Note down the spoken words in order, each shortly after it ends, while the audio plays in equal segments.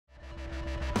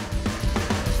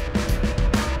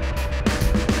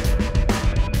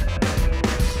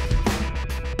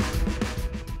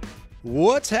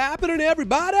What's happening,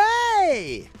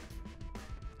 everybody?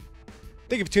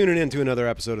 Thank you for tuning in to another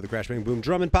episode of the Crash Bang Boom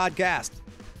Drumming Podcast.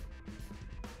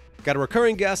 Got a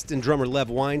recurring guest in drummer Lev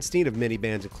Weinstein of many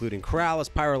bands including Krallice,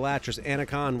 Pyrolatrous,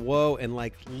 Anicon, Whoa, and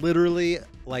literally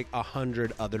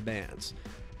 100 other bands.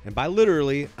 And by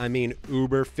literally, I mean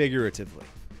uber figuratively.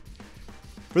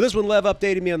 For this one, Lev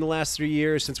updated me on the last 3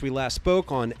 years since we last spoke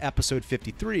on episode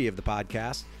 53 of the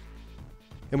podcast.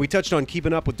 And we touched on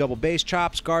keeping up with double bass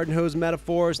chops, garden hose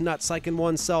metaphors, not psyching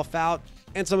oneself out,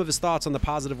 and some of his thoughts on the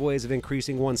positive ways of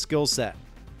increasing one's skill set.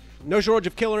 No shortage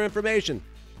of killer information.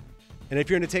 And if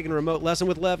you're into taking a remote lesson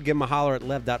with Lev, give him a holler at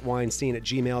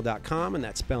lev.weinstein@gmail.com, and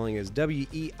that spelling is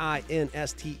Weinstein.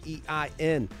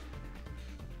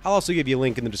 I'll also give you a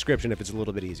link in the description if it's a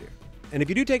little bit easier. And if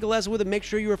you do take a lesson with him, make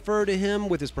sure you refer to him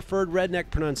with his preferred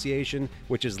redneck pronunciation,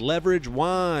 which is Lev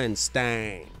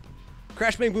Weinstein.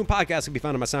 Crash Bang Boom Podcast can be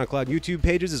found on my SoundCloud and YouTube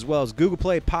pages, as well as Google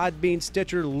Play, Podbean,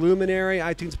 Stitcher, Luminary,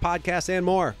 iTunes Podcasts, and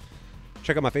more.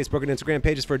 Check out my Facebook and Instagram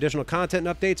pages for additional content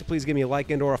and updates. Please give me a like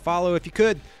and or a follow if you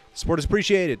could. Support is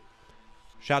appreciated.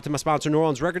 Shout out to my sponsor, New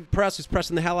Orleans Record Press, who's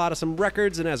pressing the hell out of some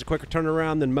records and has a quicker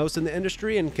turnaround than most in the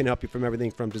industry and can help you from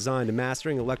everything from design to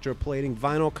mastering, electroplating,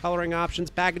 vinyl, coloring options,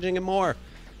 packaging, and more.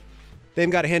 They've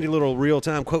got a handy little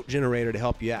real-time quote generator to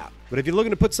help you out. But if you're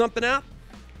looking to put something out,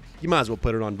 you might as well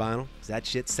put it on vinyl, because that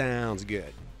shit sounds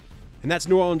good. And that's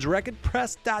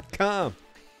NewOrleansRecordPress.com.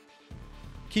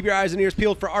 Keep your eyes and ears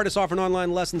peeled for artists offering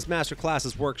online lessons, master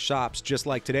classes, workshops, just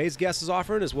like today's guest is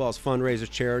offering, as well as fundraisers,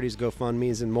 charities,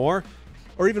 GoFundMes, and more.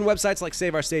 Or even websites like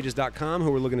SaveOurStages.com,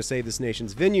 who are looking to save this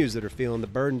nation's venues that are feeling the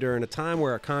burden during a time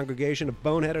where a congregation of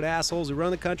boneheaded assholes who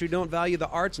run the country don't value the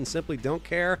arts and simply don't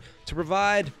care to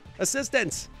provide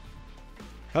assistance.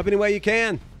 Help any way you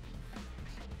can.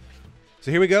 So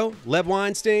here we go, Lev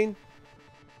Weinstein,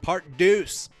 part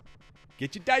deuce.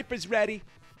 Get your diapers ready.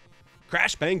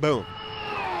 Crash, bang, boom.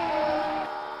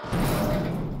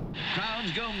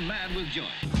 Crowds go mad with joy.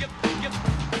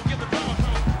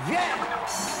 Yeah!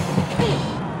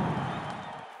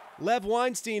 Lev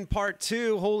Weinstein, part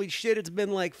 2. Holy shit, it's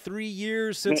been 3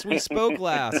 years since we spoke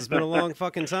last. It's been a long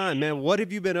fucking time. Man, what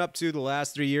have you been up to the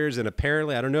last 3 years? And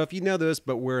apparently, I don't know if you know this,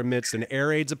 but we're amidst an air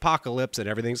raids apocalypse and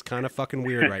everything's kind of fucking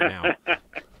weird right now.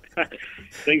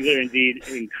 Things are indeed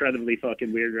incredibly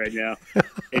fucking weird right now.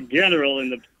 In general, in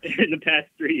the past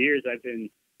 3 years, I've been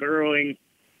burrowing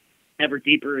ever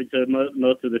deeper into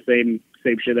most of the same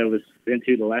shit I was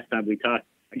into the last time we talked.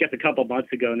 I guess a couple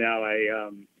months ago now, I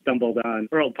stumbled on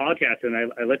our old podcast, and I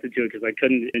listened to it because I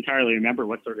couldn't entirely remember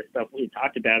what sort of stuff we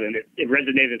talked about, and it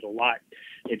resonated a lot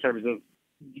in terms of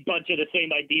a bunch of the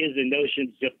same ideas and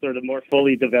notions, just sort of more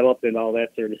fully developed and all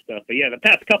that sort of stuff. But yeah, the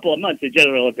past couple of months in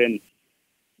general have been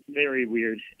very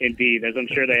weird indeed, as I'm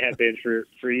sure they have been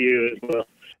for you as well.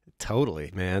 Totally,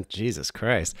 man. Jesus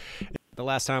Christ. The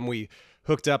last time we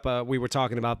hooked up, we were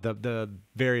talking about the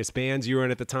various bands you were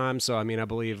in at the time. So, I mean, I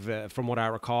believe from what I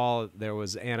recall, there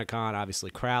was Anicon,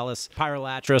 obviously Krallice,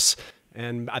 Pyrolatrous,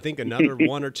 and I think another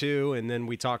one or two. And then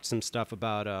we talked some stuff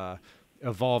about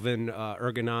evolving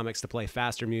ergonomics to play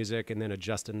faster music and then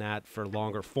adjusting that for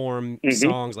longer form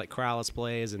songs like Krallice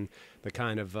plays, and the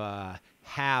kind of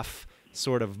half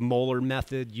sort of molar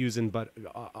method using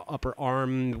upper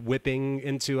arm whipping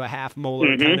into a half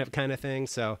molar kind of thing.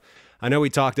 So I know we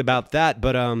talked about that,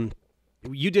 but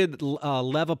you did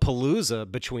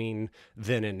Levisalooza between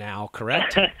then and now,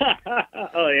 correct?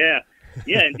 Oh yeah,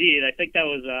 indeed. I think that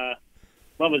was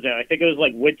what was that? I think it was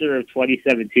winter of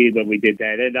 2017 when we did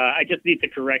that. And I just need to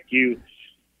correct you.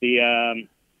 The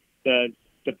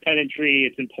pedantry,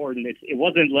 it's important. It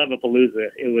wasn't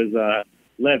Levisalooza. It was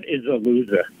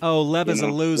Levisalooza. Oh,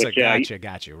 Levisalooza.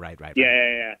 Got you. Right.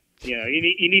 Yeah.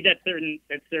 You need that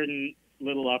certain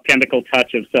little chemical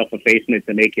touch of self-effacement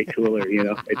to make it cooler.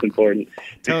 It's important.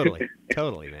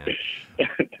 Totally, man.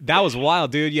 That was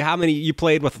wild, dude. How many you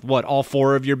played with? What, all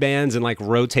 4 of your bands and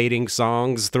rotating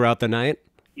songs throughout the night?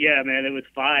 Yeah, man. It was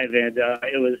 5, and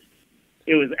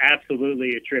it was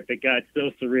absolutely a trip. It got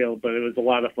so surreal, but it was a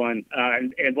lot of fun.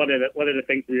 And one of the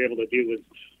things we were able to do was,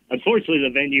 unfortunately, the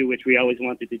venue which we always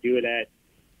wanted to do it at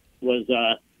was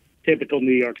typical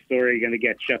New York story, going to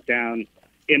get shut down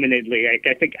imminently.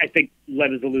 I think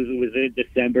Levisalooza was in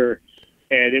December,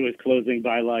 and it was closing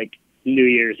by New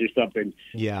Year's or something.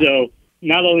 Yeah. So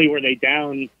not only were they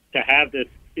down to have this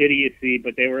idiocy,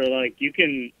 but they were you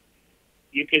can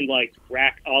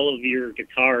rack all of your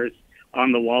guitars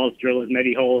on the walls, drill as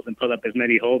many holes, and put up as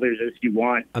many holders as you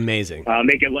want. Amazing.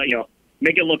 Make it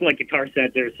look like Guitar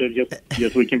Center, so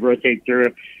just we can rotate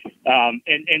through.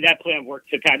 And that plan worked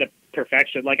to kind of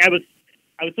perfection.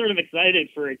 I was sort of excited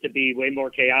for it to be way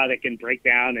more chaotic and break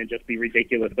down and just be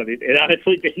ridiculous, but it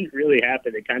honestly didn't really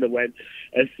happen. It kind of went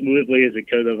as smoothly as it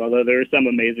could have, although there were some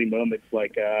amazing moments,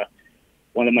 like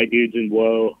one of my dudes in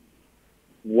Woe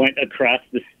went across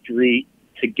the street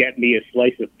to get me a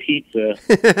slice of pizza,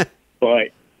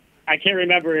 but I can't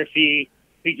remember if he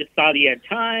just thought he had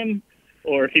time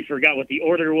or if he forgot what the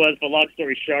order was. But long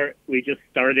story short, we just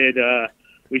started a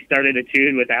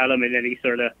tune without him, and then he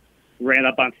sort of ran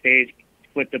up on stage,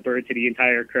 flipped the bird to the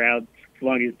entire crowd,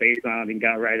 flung his bass on, and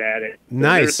got right at it. So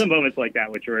nice. There were some moments like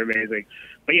that which were amazing.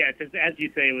 But yeah, just, as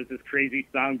you say, it was this crazy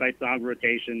song-by-song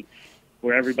rotation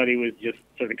where everybody was just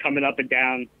sort of coming up and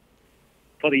down,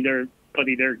 putting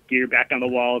their gear back on the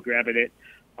wall, grabbing it.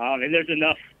 And there's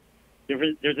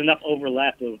enough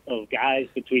overlap of guys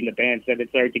between the bands that it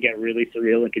started to get really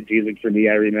surreal and confusing for me.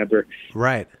 I remember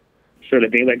sort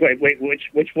of being like, wait,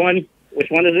 which one? Which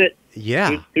one is it?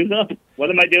 Yeah. Who's up? What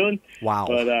am I doing? Wow.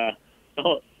 But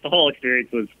the whole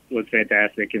experience was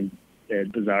fantastic and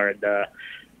bizarre. And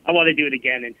I want to do it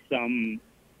again in some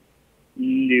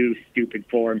new stupid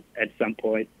form at some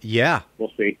point. Yeah.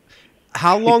 We'll see.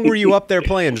 How long were you up there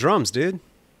playing drums, dude?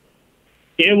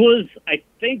 It was, I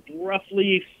think,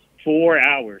 roughly 4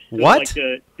 hours. So what? Like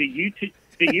the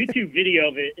YouTube video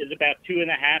of it is about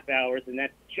 2.5 hours, and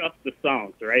that's just the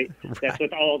songs, right? That's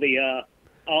with all the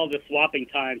swapping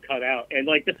time cut out, and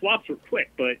like the swaps were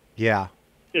quick, but yeah,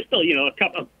 there's still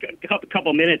a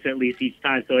couple minutes at least each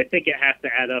time. So I think it has to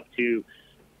add up to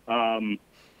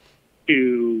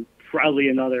probably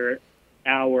another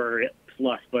hour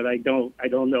plus, but I don't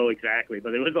know exactly.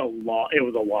 But it was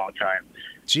a long time.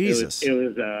 Jesus, it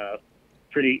was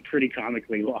pretty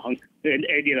comically long, and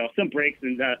some breaks.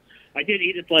 And I did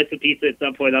eat a slice of pizza at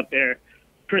some point up there.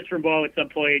 Chris from Bo at some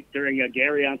point during a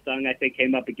Gary on song, I think,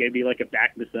 came up and gave me like a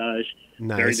back massage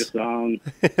during the song.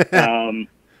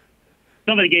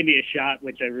 Somebody gave me a shot,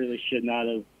 which I really should not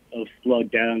have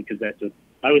slowed down because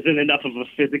I was in enough of a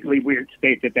physically weird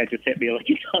state that just hit me like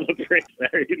a ton of bricks. I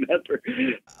remember.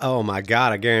 Oh my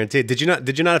God, I guarantee. Did you not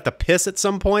have to piss at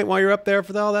some point while you're up there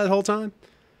for all that whole time?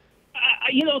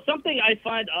 Something I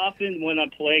find often when I'm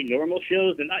playing normal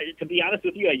shows, and to be honest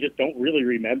with you, I just don't really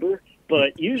remember.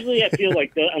 But usually I feel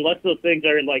like unless those things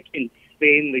are like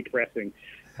insanely pressing,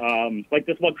 like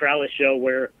this one Krallice show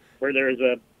where there's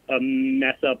a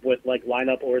mess up with like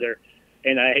lineup order,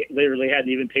 and I literally hadn't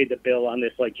even paid the bill on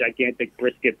this like gigantic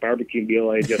brisket barbecue meal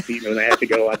I had just eaten, and I had to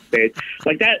go on stage.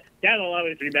 Like that I'll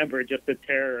always remember, just the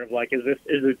terror of like, is this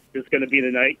going to be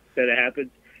the night that it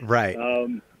happens? Right.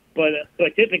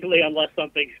 But typically, unless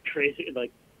something's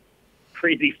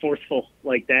crazy forceful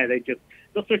like that,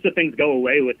 those sorts of things go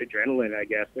away with adrenaline, I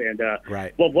guess. And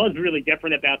what was really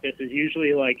different about this is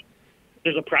usually like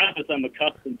there's a process I'm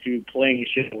accustomed to playing a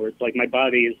show where it's like my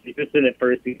body is resistant at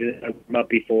first, I've warmed up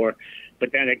before,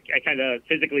 but then I kind of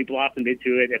physically blossom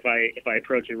into it if I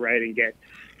approach it right and get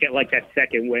like that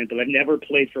second win. But I've never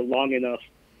played for long enough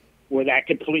where that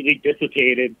completely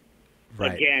dissipated.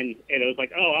 Again, and it was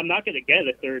like, I'm not going to get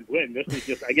a third win. This is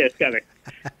just, I just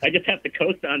have to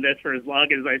coast on this for as long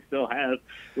as I still have,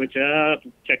 which,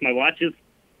 check my watch, is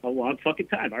a long fucking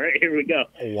time. All right, here we go.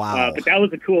 Wow. But that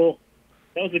was a cool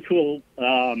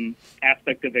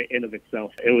aspect of it in of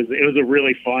itself. It was a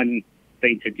really fun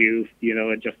thing to do,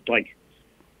 and just like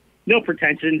no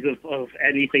pretensions of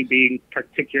anything being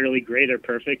particularly great or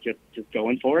perfect, just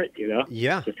going for it,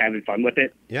 Yeah. Just having fun with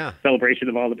it. Yeah. Celebration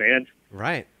of all the bands.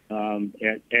 Right.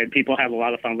 And people have a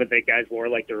lot of fun with it. Guys wore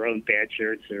like their own band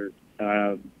shirts or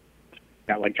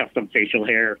got like custom facial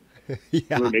hair,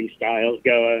 grooming styles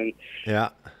going. Yeah.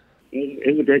 It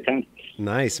was a great time.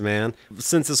 Nice, man.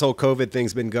 Since this whole COVID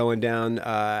thing's been going down,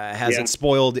 has it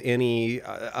spoiled any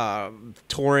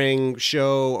touring,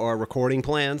 show, or recording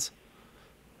plans?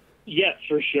 Yes,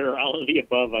 for sure. All of the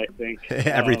above, I think.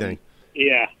 Everything.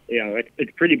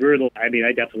 It's pretty brutal. I mean,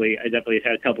 I definitely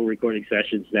had a couple recording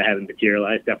sessions that haven't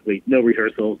materialized. Definitely no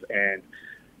rehearsals, and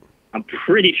I'm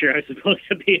pretty sure I'm supposed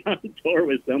to be on tour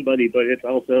with somebody, but it's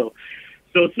also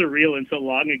so surreal and so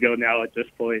long ago now at this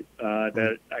point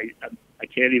that I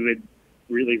can't even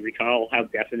really recall how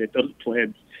definite those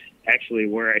plans actually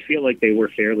were. I feel like they were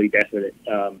fairly definite.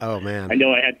 Oh man! I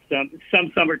know I had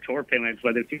some summer tour plans,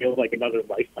 but it feels like another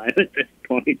lifetime at this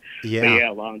point. Yeah, but yeah,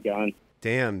 long gone.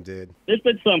 Damn, dude. There's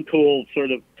been some cool sort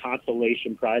of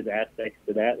consolation prize aspects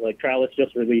to that. Like Krallice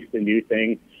just released a new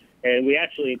thing, and we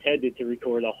actually intended to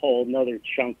record a whole another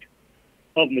chunk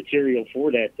of material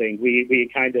for that thing. We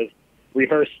kind of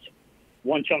rehearsed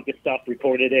one chunk of stuff,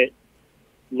 recorded it,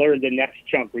 learned the next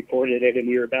chunk, recorded it, and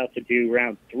we were about to do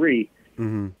round 3.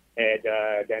 Mm-hmm.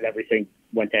 And then everything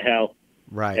went to hell.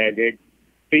 Right. And it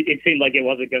seemed like it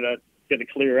wasn't going to going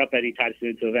to clear up anytime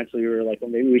soon. So eventually we were like, well,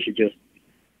 maybe we should just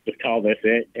call this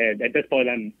it. And at this point,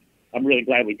 I'm really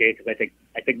glad we did, because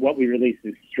I think what we released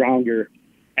is stronger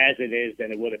as it is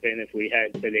than it would have been if we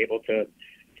had been able to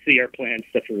see our plans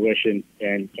to fruition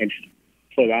and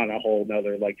put on a whole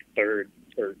nother like third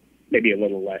or maybe a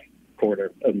little less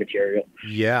quarter of material.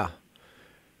 Yeah.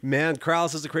 Man,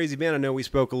 Krallice is a crazy band. I know we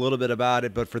spoke a little bit about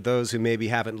it, but for those who maybe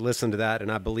haven't listened to that,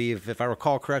 and I believe, if I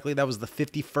recall correctly, that was the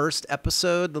 51st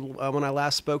episode when I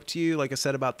last spoke to you, like I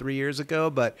said, about 3 years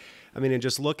ago. But I mean, and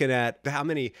just looking at how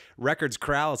many records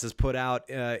Krallice has put out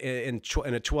in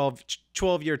a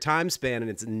 12-year time span, and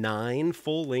it's 9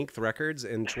 full-length records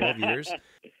in 12 years.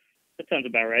 That sounds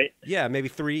about right. Yeah, maybe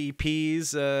 3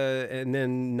 EPs and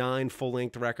then 9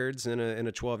 full-length records in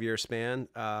a 12-year span,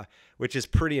 which is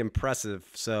pretty impressive.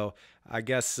 So I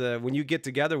guess when you get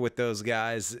together with those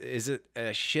guys, is it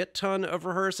a shit ton of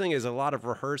rehearsing? Is a lot of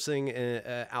rehearsing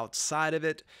outside of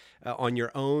it on your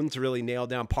own to really nail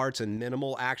down parts, and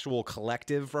minimal actual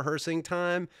collective rehearsing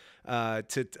time,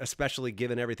 to especially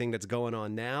given everything that's going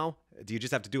on now? Do you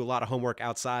just have to do a lot of homework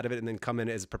outside of it and then come in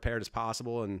as prepared as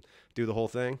possible and do the whole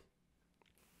thing?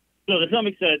 So to some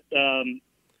extent,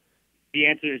 the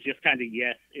answer is just kind of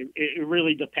yes. It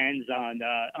really depends on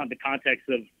the context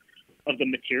of the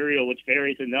material, which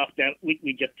varies enough that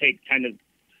we just take kind of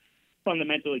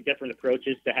fundamentally different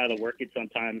approaches to how to work it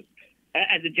sometimes.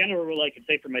 As a general rule, I can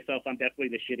say for myself, I'm definitely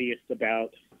the shittiest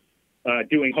about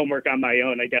doing homework on my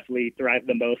own. I definitely thrive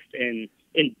the most in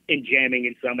jamming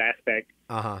in some aspect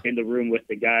in the room with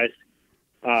the guys.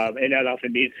 And that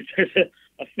often means there's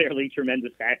a fairly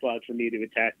tremendous backlog for me to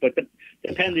attack. But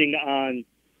depending on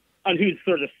who's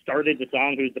sort of started the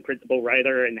song, who's the principal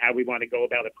writer, and how we want to go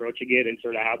about approaching it, and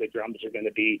sort of how the drums are going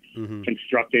to be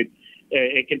constructed,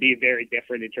 it can be very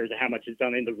different in terms of how much is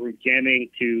done in the room jamming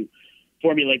to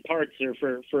formulate parts, or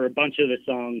for a bunch of the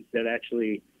songs that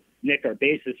actually Nick, our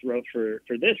bassist, wrote for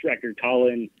this record.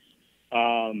 Colin,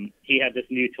 he had this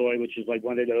new toy, which is like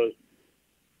one of those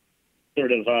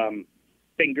sort of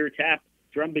finger tap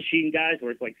drum machine guys,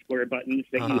 where it's like square buttons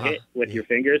that you hit with your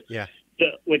fingers. Yeah. So,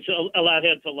 which allowed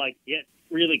him to like get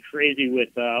really crazy with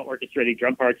orchestrating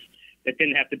drum parts that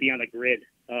didn't have to be on a grid,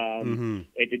 and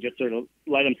to just sort of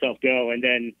let himself go. And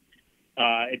then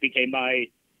it became my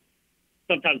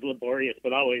sometimes laborious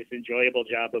but always enjoyable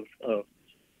job of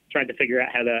trying to figure out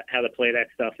how to play that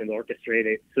stuff and orchestrate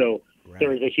it. So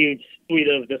there was a huge suite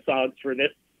of the songs for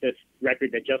this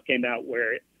record that just came out,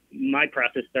 where my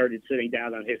process started sitting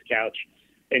down on his couch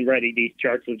and writing these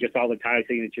charts with just all the time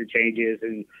signature changes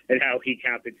and how he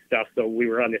counted stuff, so we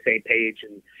were on the same page,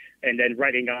 and then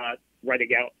writing out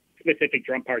specific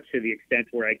drum parts to the extent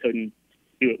where I couldn't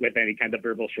do it with any kind of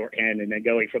verbal shorthand, and then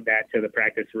going from that to the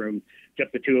practice room,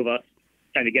 just the two of us,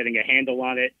 kind of getting a handle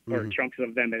on it, or chunks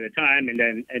of them at a time, and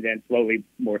then slowly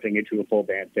morphing into a full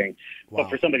band thing. Wow. But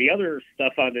for some of the other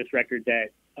stuff on this record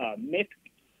that Mick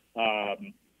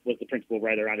was the principal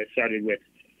writer on, it started with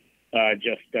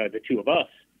just the two of us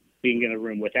being in a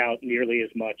room without nearly as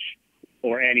much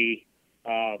or any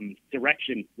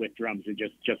direction with drums, and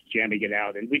just jamming it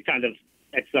out. And we kind of,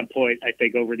 at some point, I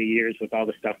think over the years with all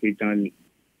the stuff we've done,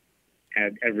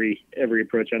 had every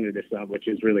approach under the sun, which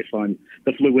is really fun.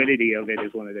 The fluidity of it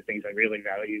is one of the things I really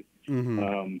value.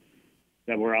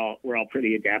 That we're all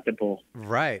pretty adaptable.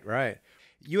 Right.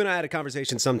 You and I had a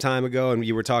conversation some time ago, and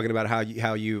you were talking about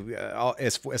how you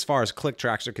as far as click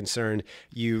tracks are concerned,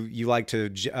 you like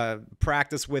to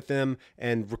practice with them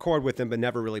and record with them, but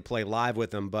never really play live with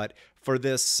them. But for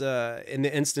this, in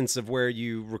the instance of where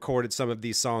you recorded some of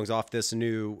these songs off this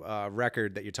new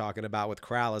record that you're talking about with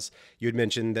Krallice, you had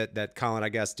mentioned that Colin, I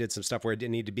guess, did some stuff where it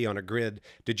didn't need to be on a grid.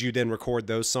 Did you then record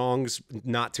those songs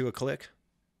not to a click?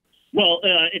 Well,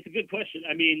 it's a good question.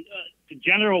 I mean, the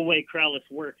general way Krallice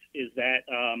works is that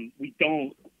we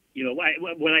don't,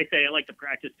 when I say I like to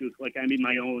practice to a click, I mean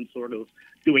my own sort of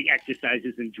doing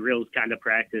exercises and drills kind of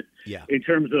practice. Yeah. In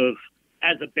terms of,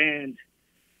 as a band,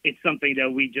 it's something that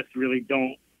we just really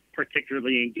don't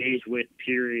particularly engage with,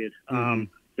 period.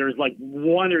 There's like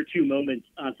 1 or 2 moments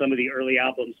on some of the early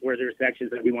albums where there's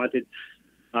sections that we wanted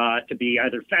to be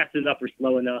either fast enough or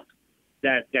slow enough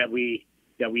that we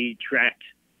tracked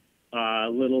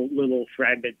little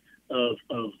fragments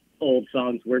of old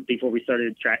songs before we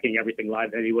started tracking everything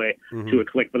live anyway to a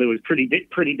click, but it was pretty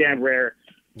damn rare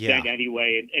then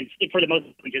anyway. And for the most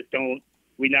part,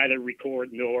 we neither record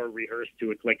nor rehearse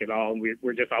to a click at all. And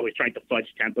we're just always trying to fudge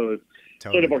tempos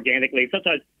sort of organically.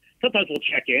 Sometimes we'll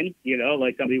check in,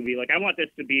 like somebody will be like, I want this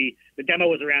to be, the demo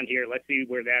was around here. Let's see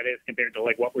where that is compared to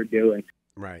like what we're doing.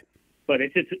 Right. But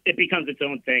it becomes its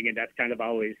own thing, and that's kind of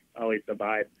always the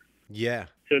vibe. Yeah.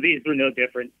 So these were no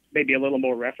different. maybe a little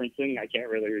more referencing. I can't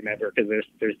really remember because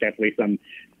there's definitely some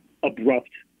abrupt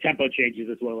tempo changes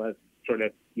as well as sort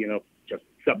of, just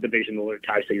subdivisional or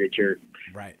time signature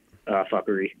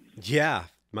fuckery. Yeah,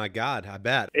 my God, I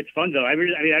bet. It's fun though.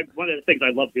 One of the things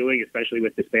I love doing, especially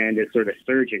with this band, is sort of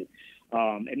surging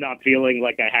and not feeling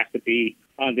like I have to be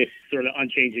on this sort of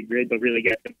unchanging grid, but really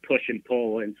get to push and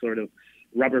pull and sort of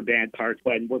rubber band parts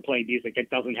when we're playing music. It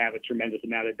doesn't have a tremendous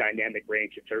amount of dynamic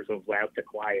range in terms of loud to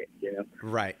quiet,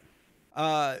 Right.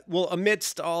 Well,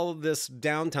 amidst all of this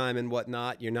downtime and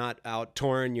whatnot, you're not out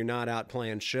touring, you're not out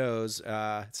playing shows.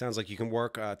 It sounds like you can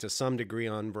work to some degree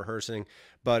on rehearsing,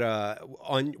 but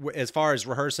as far as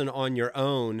rehearsing on your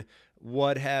own,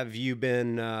 what have you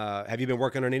been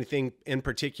working on anything in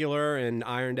particular and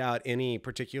ironed out any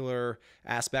particular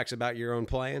aspects about your own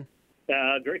playing?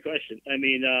 Great question.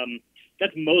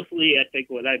 That's mostly, I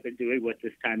think, what I've been doing with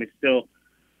this time. It's still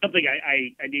something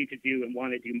I need to do and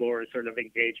want to do more, sort of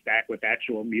engage back with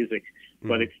actual music,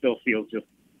 but it still feels just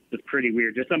pretty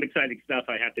weird. There's some exciting stuff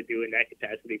I have to do in that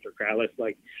capacity for Krallice.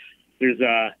 Like there's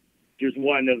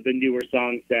one of the newer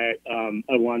songs that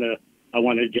I want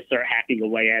to just start hacking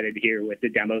away at it here with the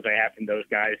demos I have from those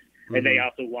guys, and they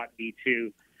also want me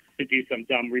to do some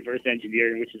dumb reverse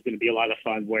engineering, which is going to be a lot of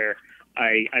fun, where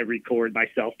I record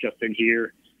myself just in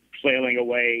here, flailing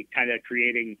away, kind of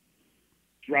creating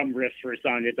drum riffs for a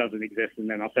song that doesn't exist, and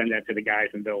then I'll send that to the guys,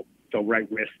 and they'll write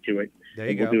riffs to it. There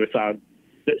you go. We'll do a song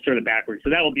sort of backwards. So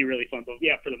that will be really fun. But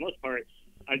yeah, for the most part,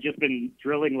 I've just been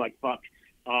drilling like fuck.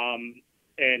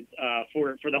 And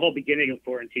for the whole beginning of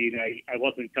quarantine, I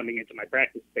wasn't coming into my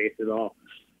practice space at all.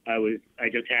 I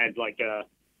just had like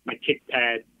my kick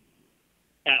pad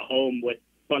at home with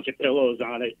a bunch of pillows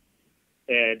on it,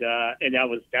 and that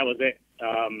was it.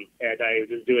 And I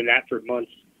was doing that for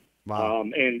months. Wow.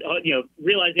 And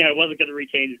realizing I wasn't going to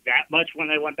retain that much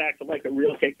when I went back to like a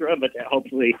real kick drum, but that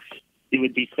hopefully it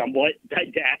would be somewhat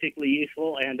didactically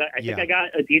useful. And I think I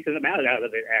got a decent amount out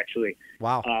of it, actually.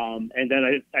 Wow. And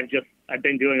then I've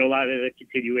been doing a lot of the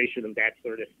continuation of that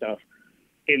sort of stuff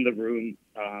in the room.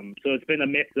 So it's been a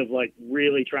mix of like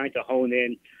really trying to hone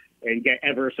in and get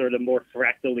ever sort of more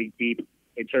fractally deep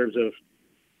in terms of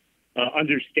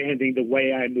understanding the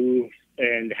way I move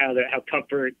and how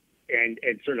comfort and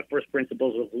sort of first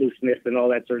principles of looseness and all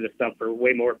that sort of stuff are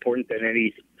way more important than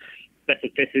any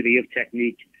specificity of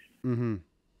technique. Mm-hmm.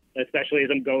 Especially as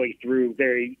I'm going through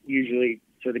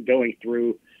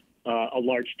a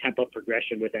large tempo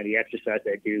progression with any exercise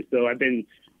I do. So I've been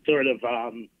sort of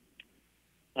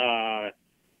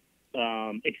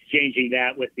exchanging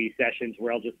that with these sessions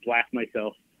where I'll just blast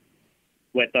myself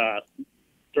with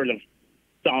sort of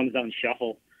songs on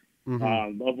shuffle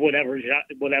of whatever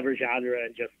genre,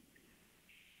 and just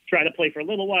try to play for a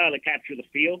little while to capture the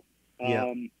feel.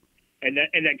 And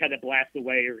then kind of blast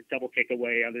away or double kick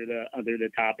away under the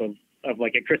top of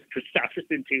like a Chris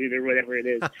Christopherson tune or whatever it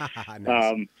is.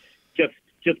 Nice.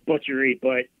 Just butchery,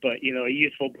 but a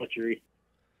useful butchery.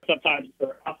 Sometimes,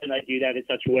 or often, I do that in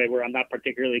such a way where I'm not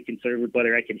particularly concerned with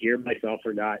whether I can hear myself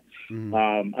or not.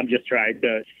 I'm just trying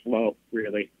to flow,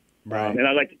 really. Right. And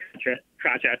I like to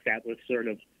contrast that with sort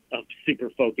of a super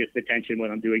focused attention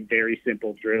when I'm doing very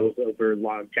simple drills over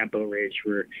long tempo range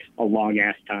for a long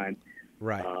ass time.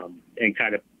 Right. And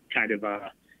kind of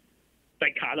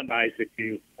dichotomize the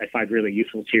two, I find really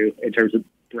useful too, in terms of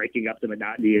breaking up the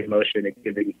monotony of motion and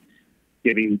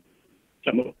giving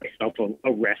some of myself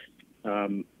a rest.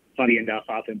 Funny enough,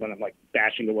 often when I'm like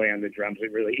bashing away on the drums,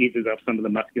 it really eases up some of the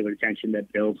muscular tension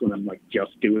that builds when I'm like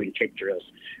just doing kick drills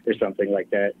or something like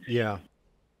that. Yeah.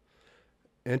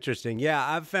 Interesting. Yeah,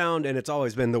 I've found, and it's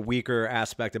always been the weaker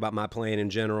aspect about my playing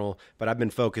in general, but I've been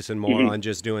focusing more on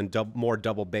just doing more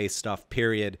double bass stuff,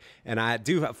 period. And I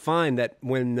do find that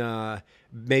when,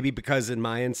 maybe because in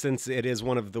my instance, it is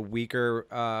one of the weaker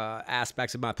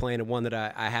aspects of my playing and one that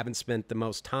I haven't spent the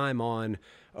most time on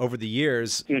over the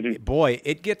years, boy,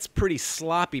 it gets pretty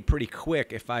sloppy pretty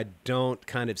quick if I don't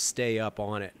kind of stay up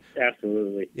on it.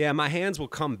 Absolutely. Yeah, my hands will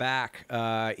come back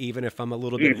even if I'm a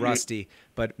little bit rusty.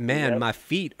 But, man, my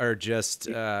feet are just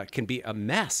can be a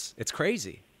mess. It's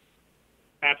crazy.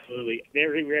 Absolutely.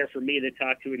 Very rare for me to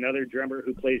talk to another drummer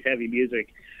who plays heavy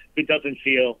music who doesn't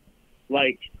feel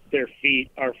like their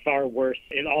feet are far worse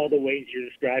in all the ways you're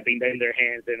describing than their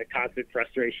hands, and a constant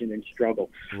frustration and struggle.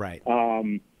 Right.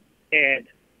 And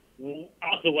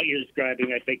also what you're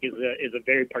describing, I think, is a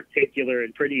very particular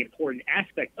and pretty important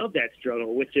aspect of that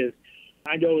struggle, which is,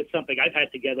 I know it's something I've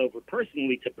had to get over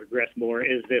personally to progress more,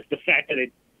 is the fact that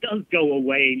it does go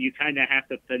away and you kind of have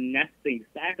to finesse things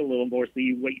back a little more. So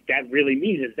what that really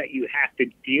means is that you have to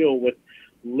deal with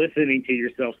listening to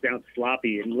yourself sound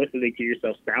sloppy and listening to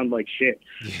yourself sound like shit.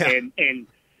 Yeah. And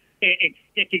and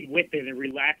sticking with it and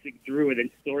relaxing through it and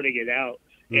sorting it out.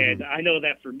 And I know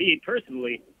that for me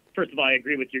personally, first of all, I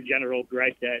agree with your general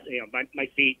gripe that, you know, my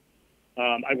feet,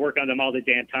 I work on them all the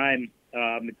damn time,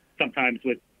 sometimes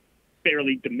with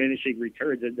fairly diminishing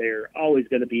returns, and they're always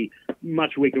going to be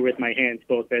much weaker with my hands,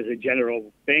 both as a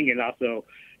general thing and also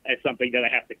as something that I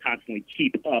have to constantly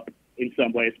keep up in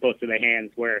some way, as opposed to the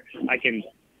hands where I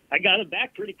got them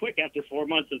back pretty quick after 4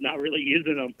 months of not really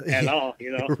using them at all.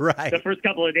 You know, Right. The first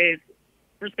couple of days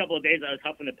I was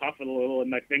huffing and puffing a little, and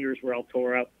my fingers were all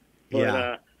tore up.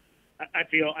 But I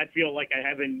feel like I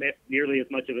haven't missed nearly as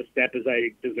much of a step as I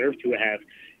deserve to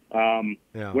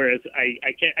have. Whereas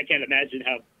I can't imagine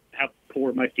how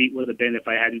poor my feet would have been if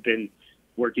I hadn't been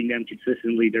working them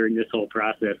consistently during this whole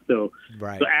process. So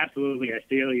absolutely, I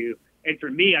feel you. And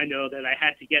for me, I know that I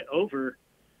had to get over,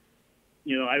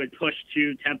 you know, I would push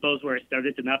to tempos where I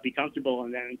started to not be comfortable,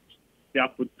 and then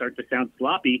stuff would start to sound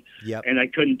sloppy, and I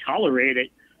couldn't tolerate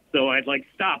it. So I'd like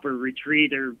stop or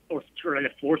retreat or try to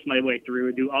force my way through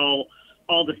and do all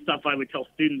the stuff I would tell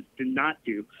students to not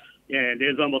do. And it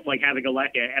was almost like having a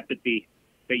lack of empathy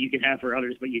that you can have for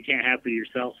others, but you can't have for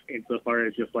yourself. Insofar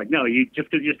as just like, no, you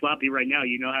just because you're sloppy right now,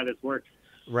 you know how this works.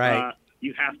 Right.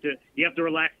 You have to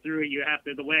relax through it. You have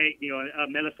to, the way, you know, a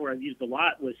metaphor I've used a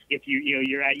lot was if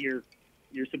you're at your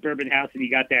suburban house and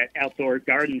you got that outdoor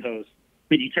garden hose,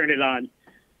 and you turn it on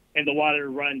and the water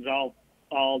runs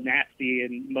all nasty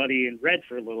and muddy and red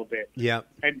for a little bit. Yeah.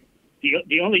 And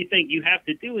the only thing you have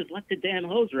to do is let the damn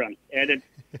hose run, and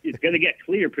it's going to get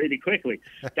clear pretty quickly.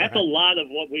 That's a lot of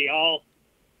what we all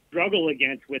struggle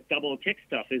against with double kick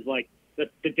stuff, is like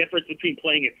the difference between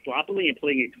playing it sloppily and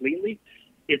playing it cleanly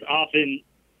is often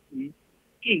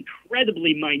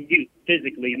incredibly minute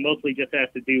physically, and mostly just has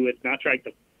to do with not trying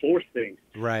to force things,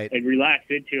 right, and relax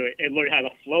into it and learn how to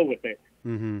flow with it.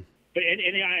 Mm-hmm. But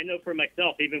and I know for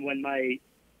myself, even when I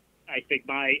think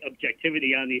my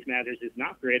objectivity on these matters is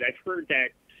not great, I've heard that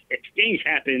exchange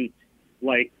happen,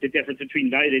 like the difference between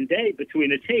night and day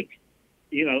between a take,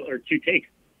 you know, or two takes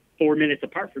 4 minutes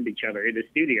apart from each other in the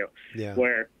studio,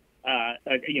 where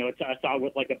you know, it's a song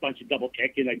with like a bunch of double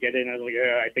kick, and I get it and I was like,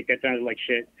 I think that sounded like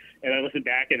shit, and I listen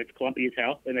back and it's clumpy as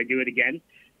hell, and I do it again,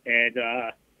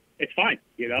 and it's fine,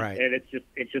 you know, and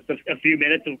it's just a few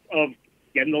minutes of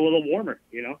getting a little warmer,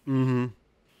 you know. Mm-hmm.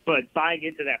 But buying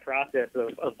into that process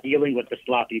of dealing with the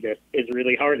sloppiness is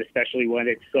really hard, especially when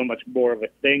it's so much more of a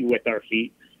thing with our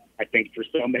feet, I think, for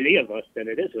so many of us than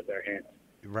it is with our hands.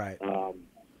 Right.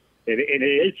 It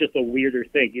is just a weirder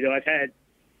thing. You know,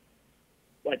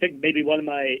 I think maybe one of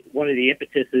the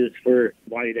impetuses for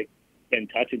wanting to get in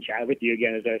touch and chat with you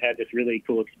again is I've had this really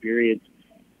cool experience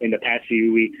in the past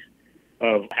few weeks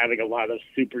of having a lot of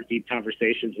super deep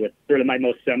conversations with sort of my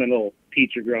most seminal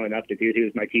teacher growing up, the dude who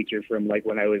was my teacher from like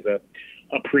when I was a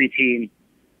preteen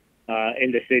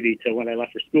in the city to when I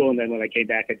left for school, and then when I came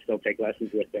back I'd still take lessons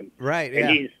with him. Right,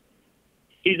 and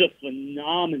he's a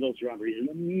phenomenal drummer. He's an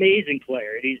amazing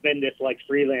player, and he's been this like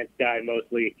freelance guy,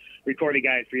 mostly recording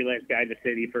guy and freelance guy in the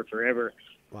city for forever.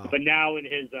 Wow. But now in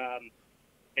his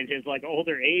like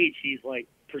older age, he's like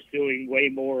pursuing way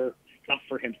more stuff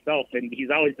for himself, and he's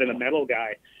always been a metal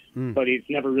guy, but he's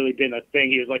never really been a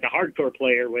thing. He was like a hardcore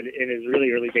player in his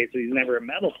really early days, so he's never a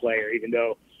metal player, even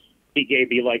though he gave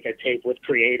me like a tape with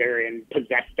Creator and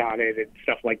Possessed on it and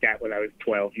stuff like that when I was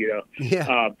 12, you know.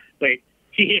 Yeah. But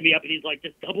he hit me up and he's like,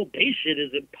 this double bass shit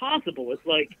is impossible. It's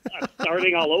like I'm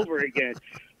starting all over again.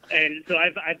 And so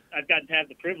I've gotten to have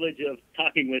the privilege of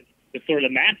talking with the sort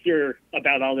of master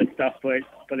about all this stuff, but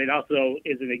it also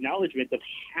is an acknowledgement of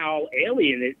how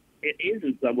alien it is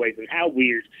in some ways, and how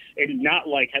weird, and not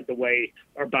like the way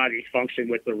our bodies function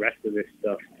with the rest of this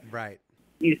stuff. Right.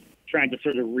 He's trying to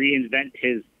sort of reinvent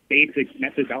his basic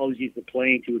methodologies of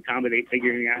playing to accommodate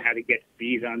figuring out how to get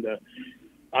speed on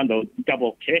the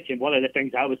double kick. And one of the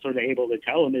things I was sort of able to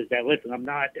tell him is that, listen, I'm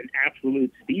not an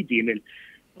absolute speed demon,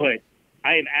 but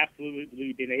I have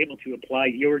absolutely been able to apply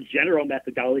your general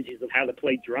methodologies of how to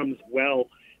play drums well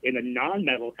in a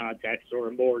non-metal context or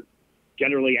a more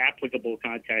generally applicable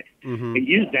context, and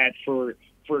use that for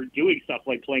doing stuff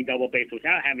like playing double bass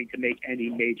without having to make any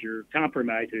major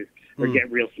compromises or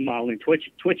get real small and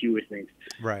twitchy with things.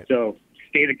 Right. So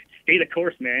stay the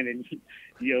course, man, and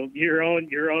you know your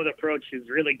own approach is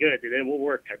really good, and it will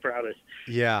work, I promise.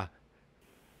 Yeah.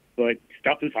 But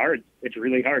stuff is hard. It's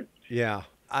really hard. Yeah.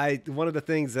 one of the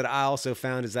things that I also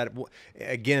found is that,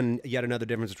 again, yet another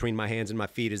difference between my hands and my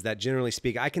feet is that, generally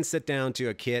speaking, I can sit down to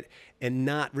a kit and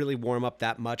not really warm up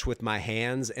that much with my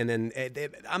hands, and then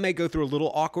I may go through a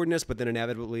little awkwardness, but then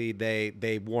inevitably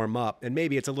they warm up, and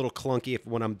maybe it's a little clunky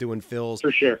when I'm doing fills.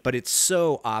 For sure. But it's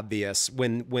so obvious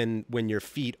when your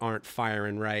feet aren't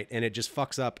firing right, and it just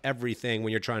fucks up everything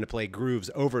when you're trying to play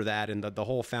grooves over that, and the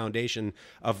whole foundation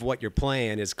of what you're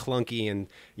playing is clunky. And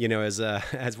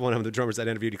as one of the drummers that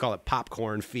interviewed, you call it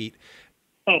popcorn feet.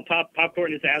 Oh,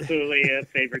 popcorn is absolutely a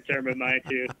favorite term of mine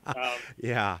too.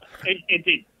 Yeah.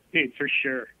 Dude, for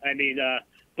sure. I mean,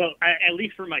 but at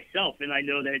least for myself, and I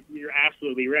know that you're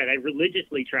absolutely right, I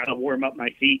religiously try to warm up my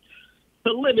feet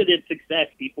to limited success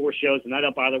before shows, and I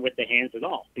don't bother with the hands at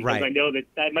all, because I know that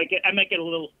I might get a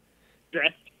little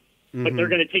stressed, but they're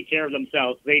going to take care of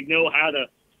themselves. They know how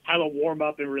to warm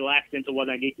up and relax into what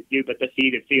I need to do, but the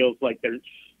feet, it feels like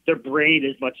their brain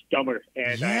is much dumber,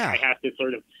 and I have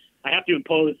to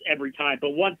impose every time. But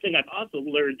one thing I've also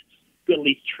learned to at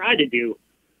least try to do,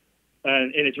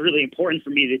 and it's really important for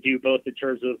me to do, both in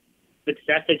terms of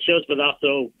success at shows, but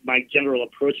also my general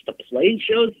approach to playing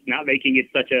shows, not making it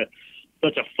such a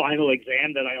final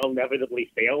exam that I'll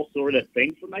inevitably fail sort of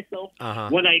thing for myself.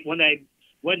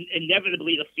 When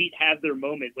inevitably the feet have their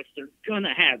moment, which they're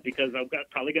gonna have, because I'm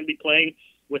probably gonna be playing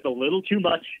with a little too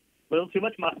much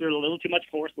mustard, a little too much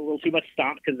force, a little too much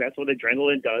stomp, because that's what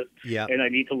adrenaline does. Yeah. And I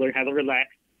need to learn how to relax.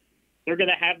 They're going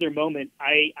to have their moment.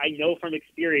 I know from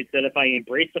experience that if I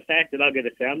embrace the fact that I'm going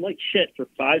to sound like shit for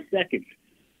 5 seconds,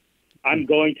 I'm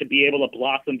going to be able to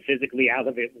blossom physically out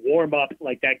of it, warm up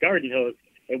like that garden hose,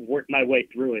 and work my way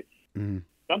through it.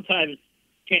 Sometimes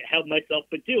can't help myself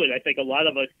but do it. I think a lot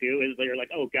of us do, is they're like,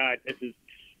 oh, God,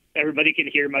 everybody can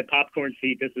hear my popcorn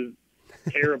feet. This is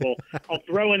terrible. I'll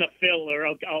throw in a fill, or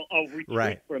I'll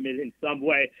retreat from it in some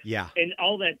way. Yeah. And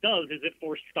all that does is it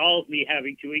forestalls me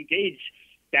having to engage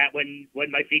that when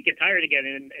my feet get tired again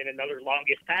in another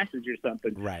longest passage or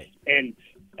something. Right. And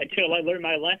until I learn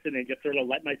my lesson and just sort of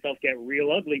let myself get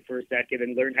real ugly for a second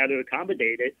and learn how to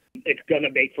accommodate it, it's going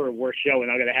to make for a worse show, and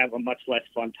I'm going to have a much less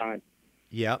fun time.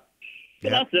 Yep.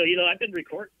 But also, I've been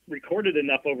recorded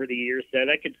enough over the years that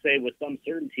I could say with some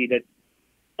certainty that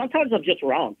sometimes I'm just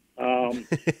wrong.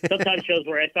 Sometimes shows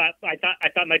where I thought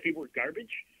my feet were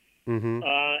garbage.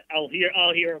 I'll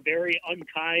hear a very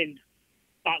unkind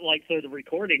spotlight sort of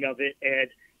recording of it, and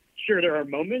sure, there are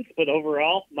moments, but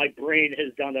overall, my brain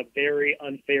has done a very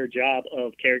unfair job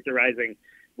of characterizing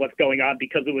what's going on,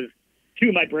 because it was,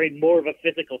 to my brain, more of a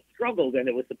physical struggle than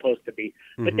it was supposed to be.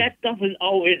 But that doesn't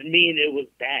always mean it was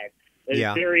bad.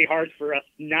 It's very hard for us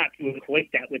not to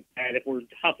equate that with bad if we're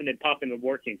huffing and puffing and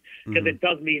working, because it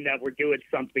does mean that we're doing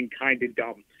something kind of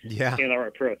dumb in our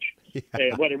approach,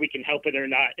 whether we can help it or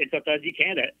not. And sometimes you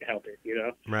can't help it,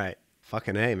 Right.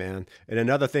 Fucking A, man. And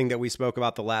another thing that we spoke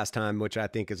about the last time, which I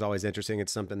think is always interesting,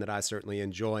 it's something that I certainly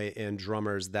enjoy in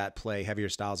drummers that play heavier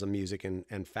styles of music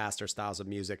and faster styles of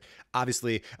music,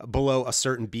 obviously below a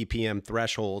certain BPM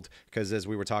threshold, because as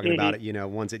we were talking about it,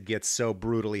 once it gets so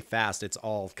brutally fast, it's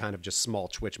all kind of just small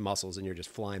twitch muscles and you're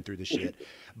just flying through the shit.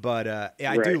 But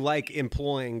I do like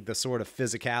employing the sort of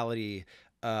physicality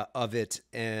of it,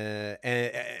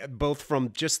 both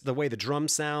from just the way the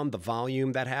drums sound, the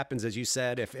volume that happens, as you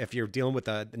said. If you're dealing with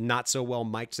a not so well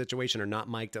mic'd situation or not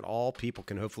mic'd at all, people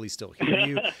can hopefully still hear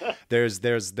you.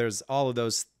 There's all of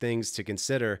those things to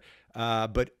consider.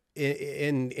 But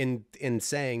in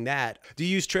saying that, do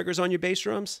you use triggers on your bass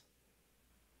drums?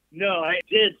 No, I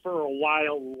did for a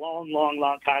while,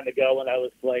 long time ago, when I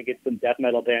was playing in some death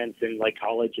metal bands in like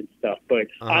college and stuff. But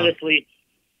honestly,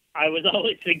 I was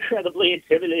always incredibly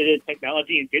intimidated in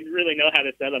technology and didn't really know how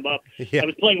to set them up. I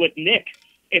was playing with Nick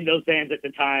in those bands at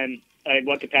the time, in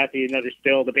one capacity, another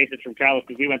still, the bassist from Krallice,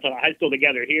 because we went to high school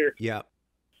together here. Yeah.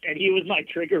 And he was my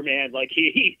trigger man. Like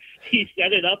he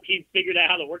set it up. He figured out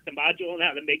how to work the module and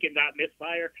how to make it not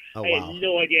misfire. I had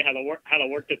no idea how to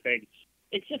work the thing.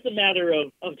 It's just a matter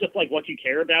of just like what you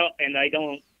care about, and I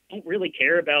don't really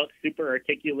care about super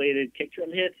articulated kick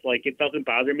drum hits. Like, it doesn't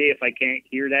bother me if I can't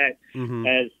hear that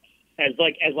as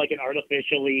like an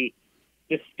artificially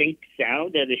distinct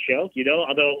sound at a show,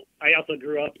 Although I also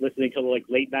grew up listening to like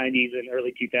late 90s and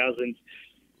early 2000s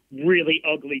really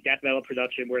ugly death metal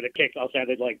production where the kicks all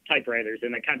sounded like typewriters,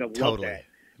 and I kind of love that.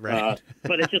 Right.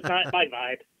 But it's just not my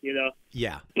vibe,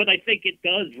 Yeah. But I think it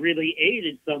does really aid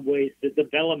in some ways the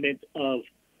development of,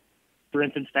 for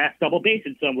instance, fast double bass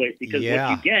in some ways, because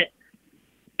what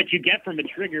you get from a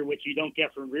trigger, which you don't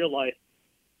get from real life,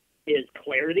 is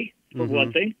clarity, for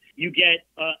one thing. You get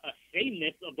a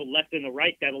sameness of the left and the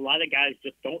right that a lot of guys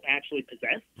just don't actually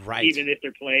possess, right? Even if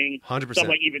they're playing 100%.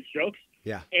 somewhat even strokes.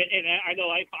 Yeah. And I know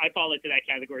I fall into that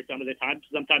category some of the time.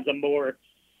 Sometimes I'm more,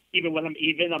 even when I'm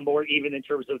even, I'm more even in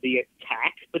terms of the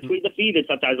attack between the feet, and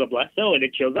sometimes I'm less so, and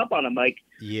it shows up on a mic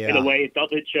in a way it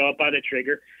doesn't show up on a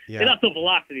trigger. And also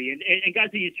velocity. And guys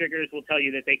who use triggers will tell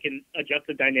you that they can adjust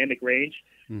the dynamic range,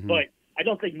 but I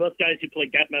don't think most guys who play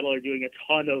death metal are doing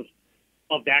a ton of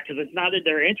that, because it's not in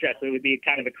their interest. It would be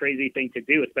kind of a crazy thing to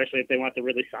do, especially if they want the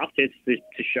really soft hits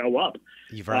to show up.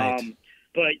 Right.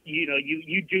 But, you know,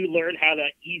 you do learn how to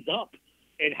ease up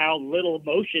and how little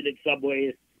motion in some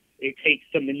ways it takes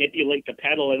to manipulate the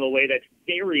pedal in a way that's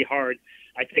very hard,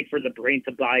 I think, for the brain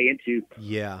to buy into.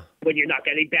 Yeah. When you're not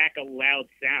getting back a loud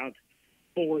sound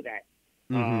for that.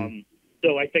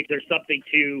 So I think there's something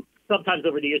to, sometimes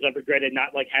over the years I've regretted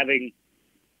not like having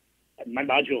my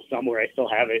module somewhere. I still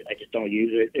have it. I just don't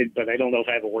use it. But I don't know if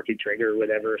I have a working trigger or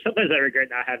whatever. Sometimes I regret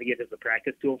not having it as a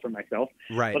practice tool for myself.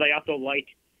 Right. But I also like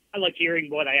hearing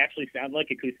what I actually sound like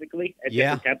acoustically at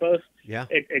different tempos. Yeah.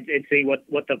 And see what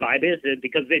the vibe is. And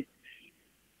because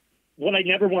what I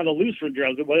never want to lose from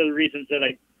drums, and one of the reasons that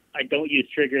I don't use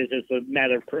triggers as a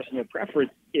matter of personal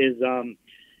preference is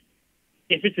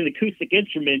if it's an acoustic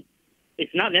instrument,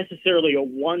 it's not necessarily a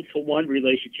one-to-one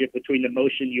relationship between the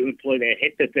motion you employ to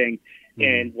hit the thing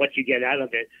and what you get out of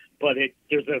it. But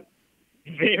there's a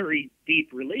very deep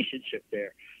relationship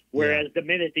there. Whereas the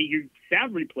minute that you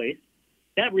sound replace,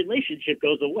 that relationship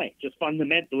goes away, just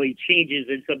fundamentally changes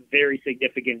in some very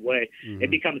significant way. It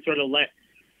becomes sort of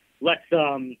less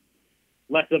of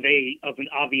an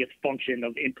obvious function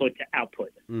of input to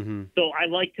output. So I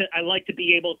like to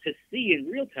be able to see in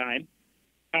real time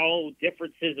how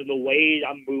differences in the way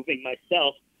I'm moving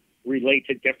myself relate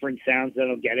to different sounds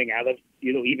that I'm getting out of,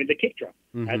 you know, even the kick drum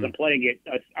as I'm playing it,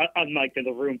 unlike in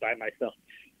the room by myself.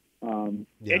 And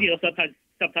you know,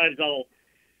 sometimes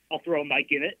I'll throw a mic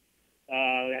in it.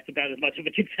 That's about as much of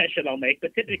a concession I'll make,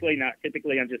 but typically not.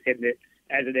 Typically I'm just hitting it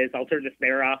as it is. I'll turn the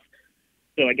snare off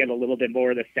so I get a little bit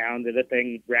more of the sound of the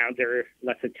thing, rounder,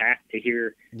 less attack to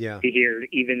hear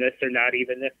evenness or not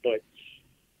evenness. But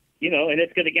you know, and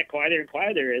it's going to get quieter and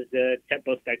quieter as the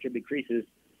tempo spectrum increases.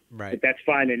 Right. But that's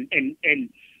fine. And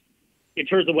in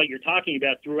terms of what you're talking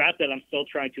about, throughout that, I'm still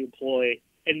trying to employ,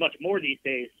 and much more these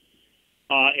days,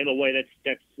 in a way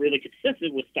that's really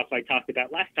consistent with stuff I talked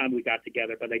about last time we got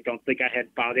together, but I don't think I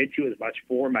had bought into as much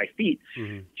for my feet.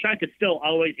 Trying to still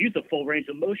always use a full range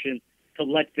of motion to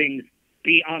let things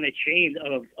be on a chain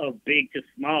of big to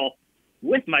small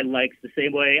with my legs, the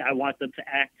same way I want them to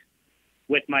act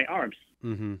with my arms.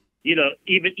 You know,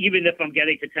 even if I'm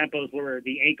getting to tempos where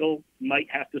the ankle might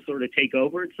have to sort of take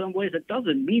over in some ways, it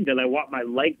doesn't mean that I want my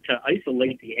leg to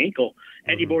isolate the ankle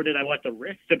any more than I want the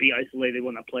wrist to be isolated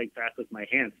when I'm playing fast with my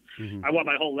hands. I want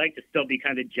my whole leg to still be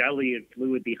kind of jelly and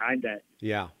fluid behind that.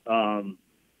 Yeah. And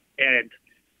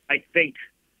I think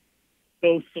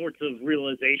those sorts of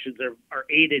realizations are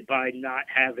aided by not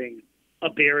having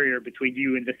a barrier between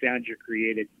you and the sound you're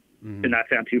created, to not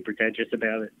sound too pretentious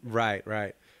about it. Right,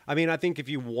 right. I mean, I think if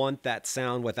you want that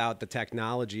sound without the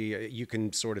technology, you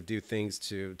can sort of do things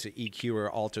to EQ or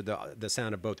alter the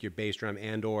sound of both your bass drum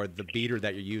and or the beater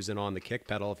that you're using on the kick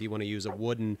pedal. If you want to use a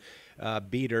wooden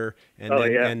beater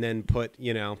and then put,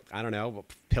 you know, I don't know,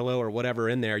 a pillow or whatever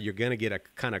in there, you're going to get a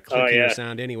kind of clickier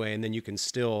sound anyway. And then you can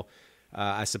still,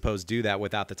 I suppose, do that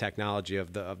without the technology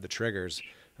of the triggers.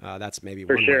 That's maybe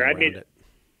one way around it.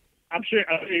 I'm sure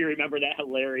you remember that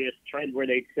hilarious trend where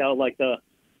they'd sell like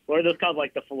what are those called,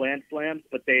 like the Phalan Slams,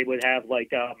 but they would have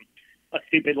like a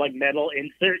stupid like metal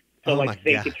insert to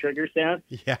fake a trigger sound.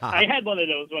 Yeah, I had one of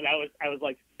those when I was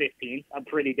like 15. I'm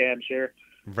pretty damn sure.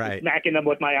 Right, smacking them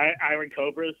with my Iron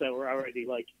Cobras that were already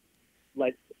like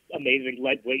amazing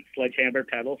lead weight sledgehammer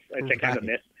pedals, which I kind of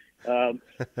missed.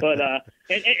 But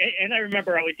I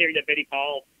remember always hearing that Vinnie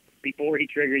Paul, before he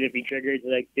triggered, if he triggered,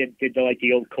 like did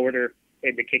the old quarter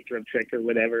in the kick drum trick or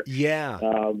whatever. Yeah.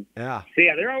 So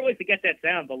yeah, there are ways to get that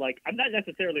sound, but like I'm not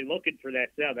necessarily looking for that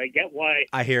sound. I get why.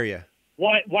 I hear you.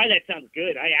 Why that sounds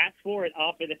good. I ask for it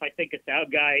often if I think if a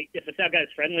sound guy is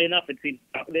friendly enough and seems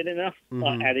confident enough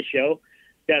at a show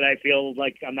that I feel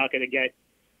like I'm not going to get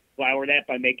flowered at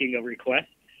by making a request.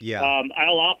 Yeah.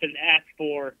 I'll often ask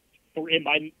for in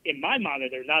my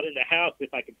monitor, not in the house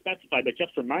if I can specify, but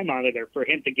just for my monitor, for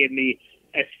him to give me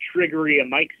as triggery a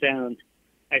mic sound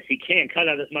as he can, cut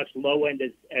out as much low end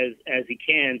as he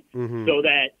can, so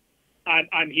that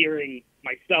I'm hearing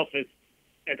myself as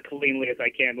cleanly as I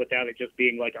can without it just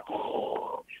being like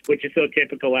which is so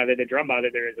typical out of the drum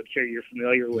monitor, as I'm sure you're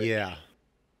familiar with. Yeah.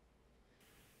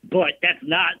 But that's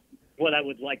not what I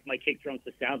would like my kick drums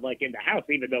to sound like in the house,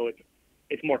 even though it's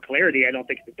it's more clarity. I don't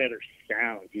think it's a better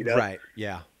sound, you know? Right.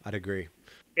 Yeah, I'd agree.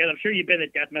 And I'm sure you've been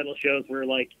at death metal shows where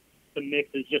like the mix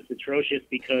is just atrocious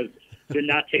because they're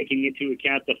not taking into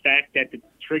account the fact that the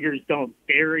triggers don't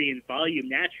vary in volume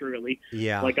naturally,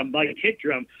 like a mic hit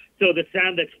drum. So the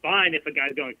sound that's fine if a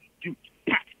guy's going doo,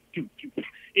 pa, doo, doo, pa,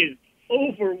 is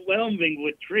overwhelming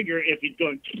with trigger if he's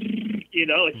going, you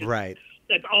know, it's just, right.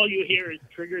 That's all you hear is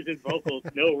triggers and vocals,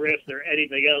 no riffs or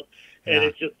anything else, and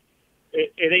it's just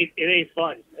it ain't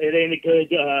fun. It ain't a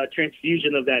good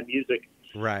transfusion of that music.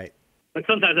 Right. But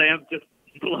sometimes I am just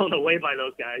blown away by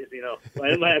those guys, you know.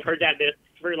 I've heard that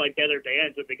for like other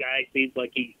bands, but the guy seems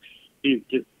like he's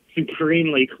just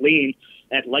supremely clean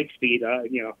at light speed.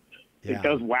 You know, it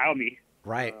does wow me.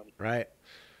 Right, right.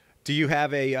 Do you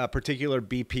have a particular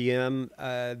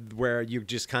BPM where you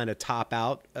just kind of top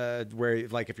out, where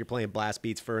like if you're playing blast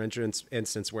beats, for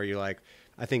instance, where you're like,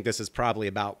 I think this is probably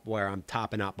about where I'm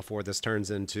topping out before this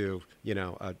turns into, you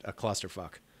know, a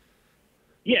clusterfuck?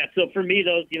 Yeah, so for me,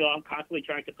 those, you know, I'm constantly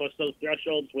trying to push those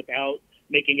thresholds without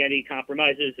making any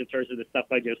compromises in terms of the stuff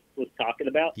I just was talking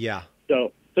about. Yeah.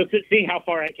 So seeing how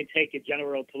far I can take a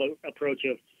general approach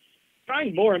of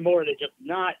trying more and more to just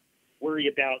not worry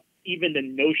about even the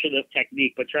notion of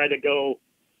technique, but try to go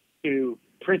to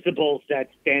principles that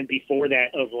stand before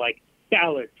that of like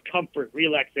balance, comfort,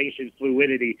 relaxation,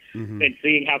 fluidity, and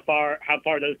seeing how far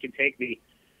those can take me.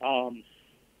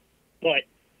 But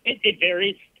it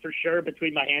varies for sure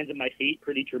between my hands and my feet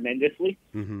pretty tremendously.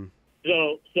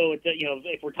 So it's, you know,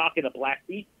 if we're talking a black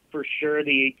beat, for sure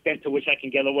the extent to which I can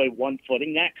get away one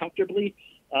footing that comfortably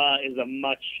is a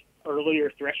much earlier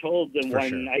threshold than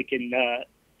when I can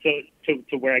to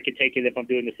where I can take it if I'm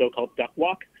doing the so-called duck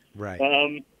walk. Right.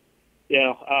 So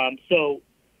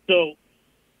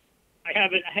I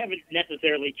haven't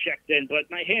necessarily checked in, but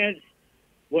my hands,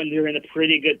 when they're in a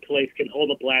pretty good place, can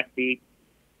hold a blast beat.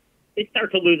 They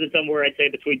start to lose it somewhere, I'd say,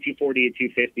 between 240 and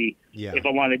 250 if I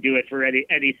want to do it for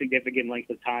any significant length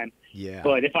of time. Yeah.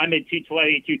 But if I'm at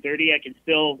 220, 230, I can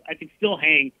still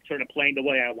hang sort of playing the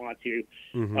way I want to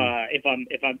if I'm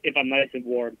nice and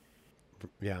warm.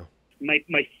 Yeah. My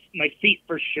feet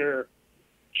for sure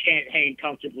can't hang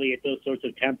comfortably at those sorts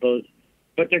of tempos,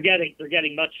 but they're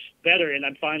getting much better, and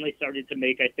I'm finally starting to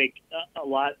make, I think, a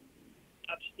lot.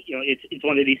 You know, it's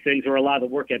one of these things where a lot of the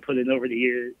work I put in over the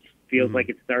years feels like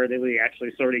it's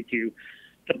actually starting to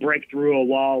break through a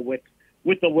wall with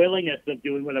the willingness of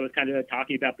doing what I was kind of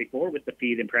talking about before with the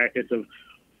feed and practice of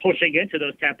pushing into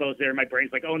those tempos there. My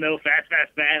brain's like, oh no, fast,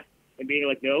 and being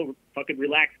like, no, fucking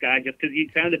relax, guy. Just because you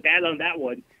sounded bad on that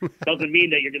one doesn't mean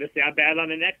that you're going to sound bad on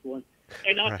the next one.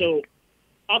 And also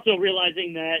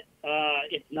realizing that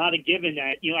it's not a given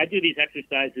that, you know, I do these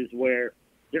exercises where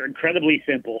they're incredibly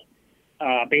simple.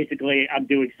 Basically, I'm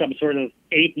doing some sort of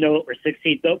 8th note or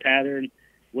 16th note pattern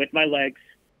with my legs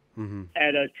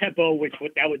at a tempo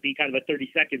that would be kind of a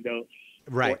 30-second note.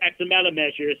 Right. For X amount of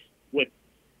measures with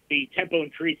the tempo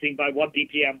increasing by 1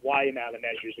 BPM, Y amount of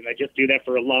measures. And I just do that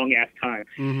for a long-ass time.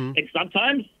 And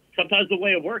sometimes the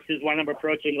way it works is when I'm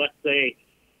approaching, let's say,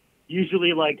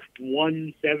 usually like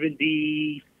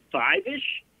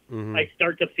 175-ish, I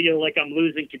start to feel like I'm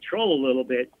losing control a little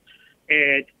bit.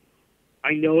 And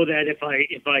I know that if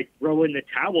I throw in the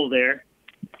towel there,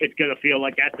 it's going to feel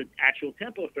like that's an actual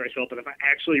tempo threshold. But if I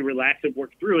actually relax and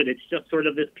work through it, it's just sort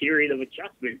of this period of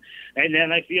adjustment. And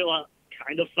then I feel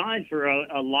kind of fine for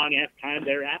a long-ass time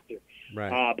thereafter.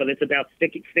 Right. But it's about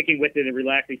sticking with it and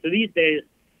relaxing. So these days,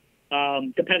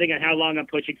 depending on how long I'm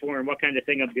pushing for and what kind of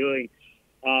thing I'm doing,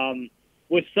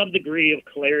 with some degree of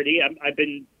clarity, I've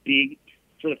been being,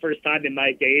 for the first time in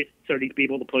my days, starting to be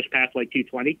able to push past like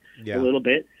 220 a little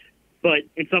bit. But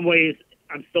in some ways,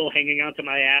 I'm still hanging on to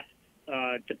my ass,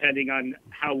 depending on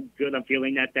how good I'm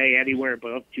feeling that day, anywhere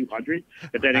above 200,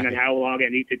 depending on how long I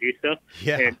need to do stuff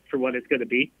and for what it's going to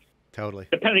be. Totally.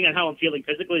 Depending on how I'm feeling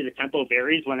physically, the tempo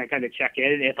varies when I kind of check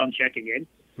in, if I'm checking in.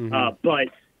 But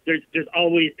there's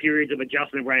always periods of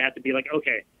adjustment where I have to be like,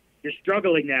 okay, you're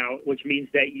struggling now, which means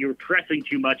that you're pressing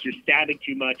too much, you're stabbing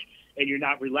too much, and you're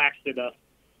not relaxed enough.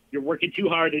 You're working too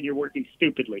hard and you're working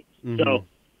stupidly. So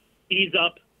ease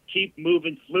up. Keep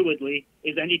moving fluidly.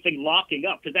 Is anything locking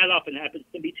up? Because that often happens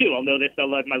to me too. I'll notice that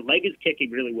my leg is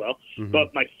kicking really well,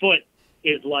 but my foot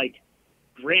is like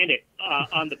granite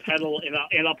on the pedal, and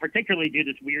I'll particularly do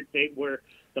this weird thing where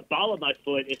the ball of my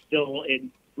foot is still in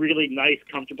really nice,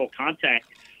 comfortable contact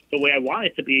the way I want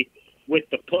it to be with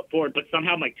the footboard, but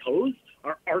somehow my toes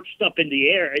are arched up in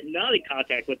the air and not in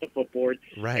contact with the footboard,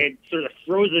 and sort of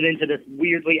throws it into this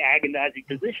weirdly agonizing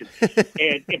position.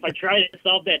 And if I try to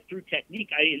solve that through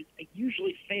technique, I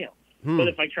usually fail. But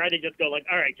if I try to just go like,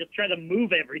 all right, just try to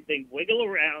move everything, wiggle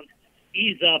around,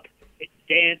 ease up,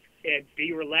 dance and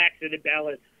be relaxed and in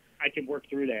balance, I can work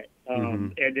through that.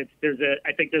 And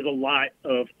I think there's a lot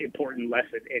of important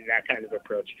lesson in that kind of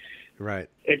approach. Right.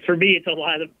 And for me, it's a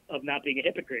lot of not being a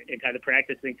hypocrite and kind of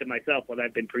practicing to myself what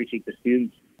I've been preaching to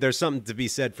students. There's something to be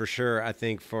said for sure, I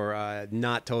think, for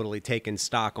not totally taking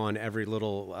stock on every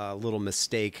little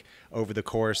mistake over the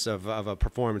course of a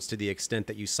performance to the extent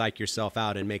that you psych yourself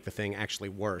out and make the thing actually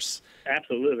worse.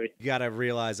 Absolutely. You got to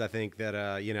realize, I think, that,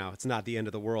 it's not the end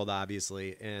of the world,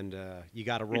 obviously, and you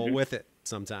got to roll with it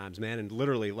sometimes, man. And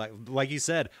literally, like you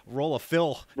said, roll a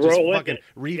fill. Just fucking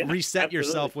reset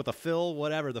yourself with a fill,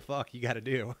 whatever the fuck you got to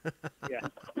do.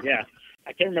 Yeah.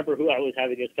 I can't remember who I was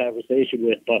having this conversation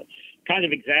with, but kind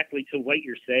of exactly to what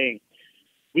you're saying.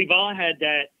 We've all had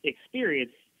that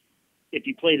experience. If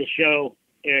you play the show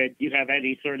and you have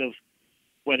any sort of,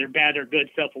 whether bad or good,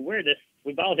 self-awareness,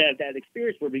 we've all had that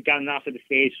experience where we've gotten off of the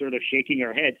stage sort of shaking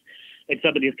our heads, and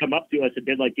somebody has come up to us and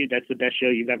been like, dude, that's the best show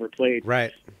you've ever played.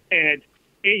 Right. And,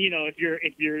 if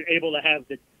you're able to have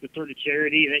the sort of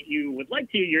charity that you would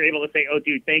like to, you're able to say, oh,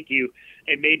 dude, thank you,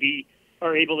 and maybe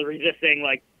are able to resist saying,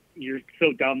 like, you're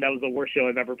so dumb, that was the worst show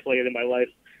I've ever played in my life.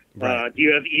 Right. Do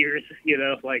you have ears?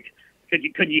 Like,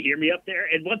 couldn't you hear me up there?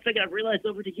 And one thing I've realized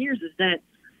over the years is that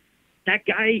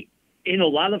guy, in a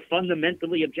lot of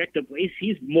fundamentally objective ways,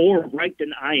 he's more right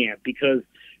than I am, because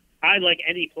I, like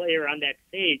any player on that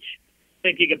stage,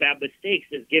 thinking about mistakes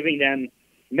is giving them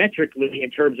metrically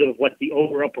in terms of what the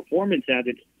overall performance had.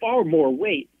 It's far more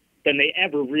weight than they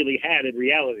ever really had in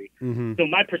reality. Mm-hmm. So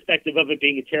my perspective of it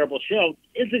being a terrible show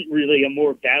isn't really a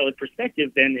more valid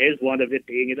perspective than his one of it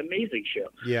being an amazing show.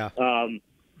 Yeah. And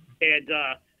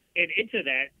into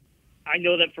that, I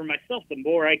know that for myself, the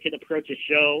more I can approach a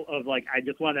show of like, I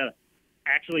just want to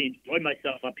actually enjoy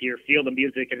myself up here, feel the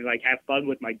music, and like have fun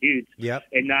with my dudes,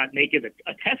 and not make it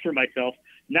a test for myself.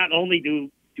 Not only do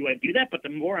I do that, but the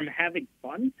more I'm having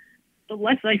fun, the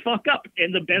less I fuck up,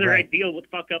 and the better I deal with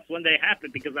fuck ups when they happen,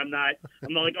 because I'm not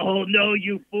like, oh no,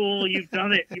 you fool, you've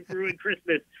done it, you've ruined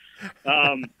Christmas,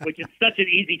 which is such an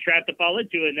easy trap to fall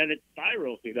into, and then it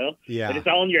spirals, Yeah. But it's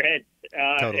all in your head,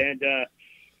 totally.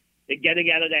 And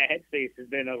getting out of that headspace has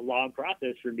been a long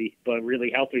process for me, but really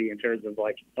healthy in terms of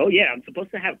like, oh yeah, I'm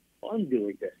supposed to have fun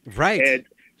doing this, right? And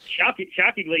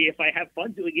shockingly, if I have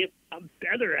fun doing it, I'm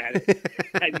better at it.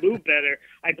 I move better,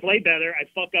 I play better, I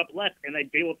fuck up less, and I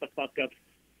deal with the fuck ups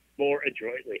more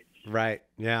adroitly. Right.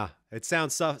 Yeah. It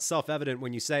sounds self-evident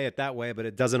when you say it that way, but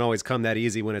it doesn't always come that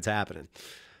easy when it's happening.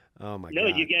 Oh my God. No,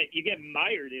 you get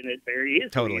mired in it very easily,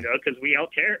 totally. Because we all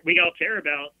care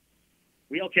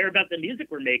about the music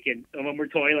we're making when we're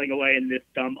toiling away in this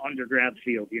dumb underground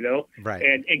field, Right.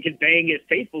 And conveying it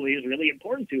faithfully is really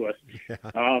important to us. Yeah.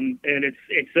 And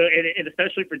and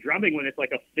especially for drumming, when it's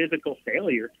like a physical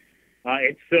failure,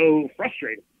 it's so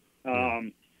frustrating.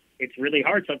 It's really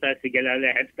hard sometimes to get out of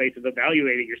that headspace of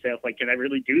evaluating yourself. Like, can I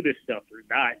really do this stuff or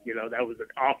not? That was an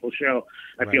awful show.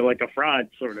 I feel like a fraud,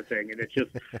 sort of thing. And it's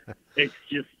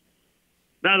just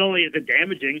not only is it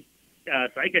damaging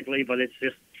psychically, but it's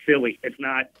just silly. It's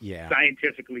not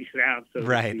scientifically sound, so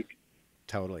to speak.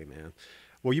 Totally, man.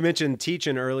 Well, you mentioned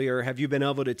teaching earlier. Have you been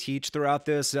able to teach throughout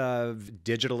this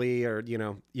digitally, or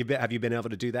have you been able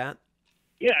to do that?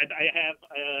 Yeah, I have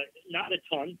not a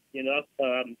ton,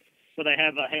 but I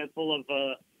have a handful of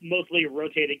mostly a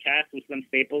rotated cast with some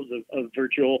staples of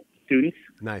virtual students.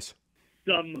 Nice.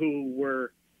 Some who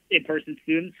were in-person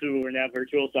students who are now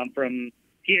virtual. Some from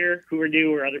here who are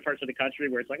new, or other parts of the country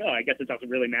where it's like, oh, I guess it doesn't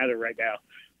really matter right now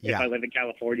if I live in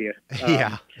California.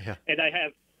 Yeah. And I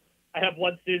have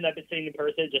one student I've been seeing in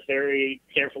person, just very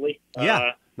carefully.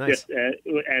 Nice. Just at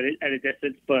a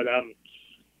distance, but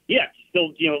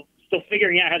still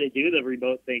figuring out how to do the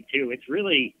remote thing too. It's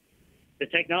really, the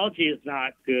technology is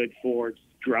not good for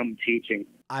drum teaching.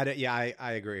 I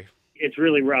agree. It's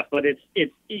really rough, but it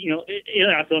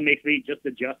also makes me just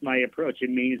adjust my approach.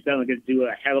 It means that I'm going to do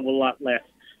a hell of a lot less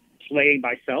playing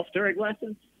myself during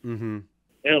lessons, and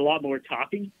a lot more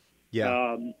talking.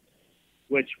 Yeah.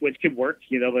 Which can work,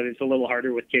 but it's a little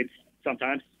harder with kids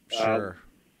sometimes. Sure.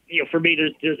 For me,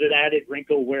 there's an added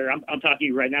wrinkle where I'm talking to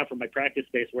you right now from my practice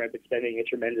space, where I've been spending a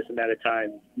tremendous amount of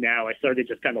time now. I started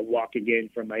just kind of walking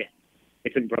in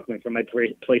it's in Brooklyn, from my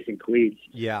place in Queens.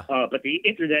 Yeah. But the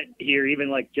internet here, even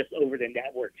like just over the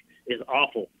network, is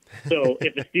awful. So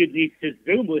if a student needs to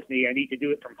Zoom with me, I need to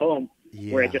do it from home,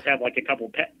 where I just have like a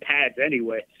couple pads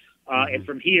anyway. And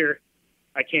from here,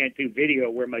 I can't do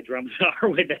video where my drums are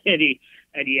with any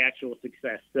actual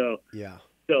success. So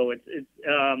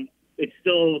it's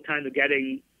still kind of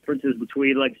getting differences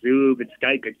between like Zoom and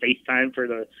Skype and FaceTime for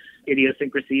the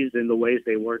idiosyncrasies and the ways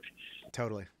they work.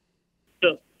 Totally.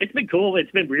 So it's been cool.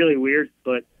 It's been really weird,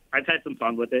 but I've had some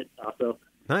fun with it also.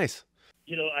 Nice.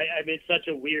 You know, I'm in such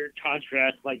a weird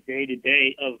contrast, like day to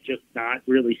day, of just not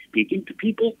really speaking to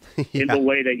people in the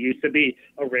way that used to be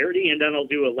a rarity. And then I'll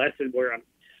do a lesson where I'm,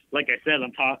 like I said,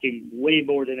 I'm talking way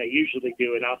more than I usually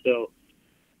do. And also,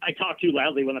 I talk too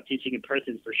loudly when I'm teaching in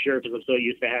person for sure, because I'm so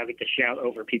used to having to shout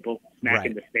over people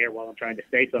smacking the snare while I'm trying to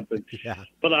say something. Yeah.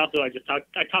 But also, I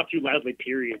talk too loudly,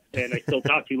 period. And I still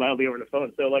talk too loudly over the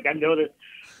phone. So, like, I've noticed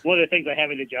one of the things I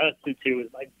haven't adjusted to is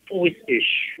my voice is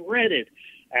shredded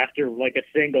after like a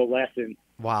single lesson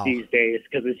these days,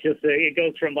 because it's just it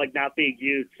goes from like not being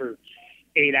used for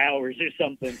 8 hours or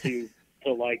something to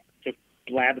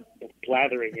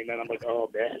blathering, and then I'm like,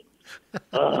 oh man,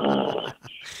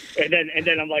 and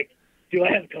then I'm like, do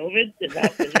I have COVID? Is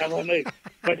that why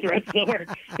my throat's sore?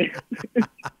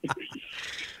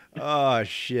 Oh,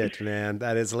 shit, man.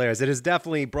 That is hilarious. It has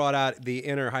definitely brought out the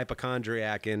inner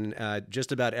hypochondriac in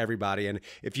just about everybody. And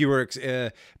if you were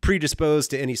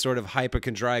predisposed to any sort of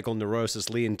hypochondriacal neurosis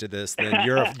leading to this, then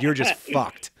you're just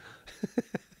fucked.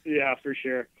 Yeah, for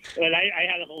sure. And I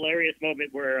had a hilarious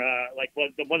moment where,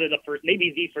 one of the first,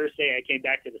 maybe the first day I came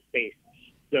back to the space.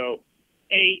 So,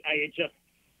 I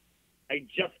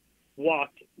just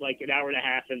walked like an hour and a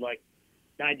half in like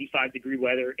 95-degree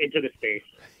weather into the space.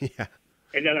 Yeah.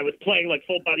 And then I was playing like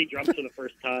full body drums for the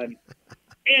first time.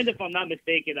 And if I'm not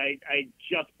mistaken, I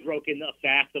just broken a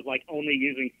fast of like only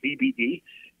using CBD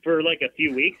for like a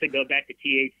few weeks and go back to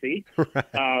THC.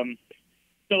 Right.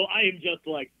 So I am just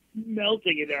like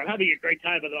melting in there. I'm having a great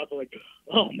time, but also like,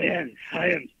 oh man,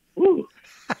 I am. Woo.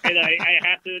 And I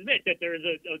have to admit that there is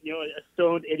a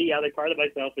stoned, idiotic part of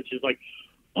myself, which is like,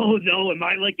 oh no, am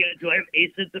I like, do I have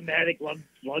asymptomatic lung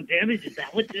damage? Is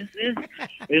that what this is?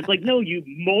 And it's like, no, you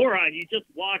moron. You just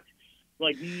walked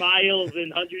like miles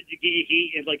in 100-degree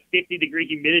heat and like 50-degree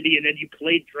humidity, and then you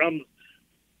played drums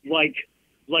like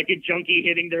a junkie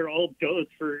hitting their old ghost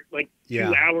for like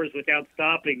 2 hours without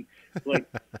stopping. Like,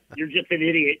 you're just an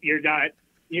idiot. You're not.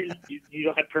 You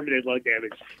don't have permanent lung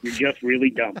damage. You're just really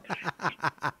dumb.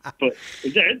 But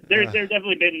there's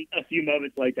definitely been a few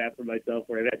moments like that for myself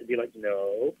where I've had to be like,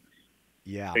 no,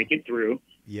 think it through.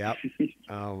 Yep.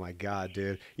 Oh my God,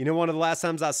 dude. You know, one of the last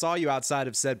times I saw you outside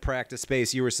of said practice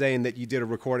space, you were saying that you did a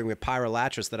recording with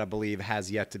Pyrolatrous that I believe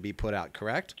has yet to be put out,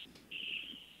 correct?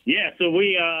 Yeah, so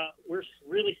we're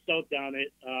really stoked on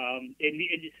it.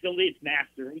 It still needs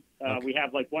mastering. Okay. We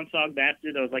have like one song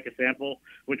mastered that was like a sample,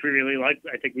 which we really liked.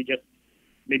 I think we just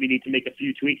maybe need to make a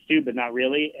few tweaks too, but not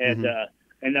really. And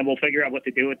then we'll figure out what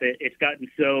to do with it. It's gotten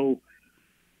so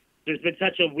there's been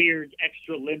such a weird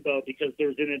extra limbo because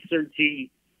there's an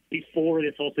uncertainty before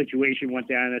this whole situation went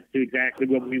down as to exactly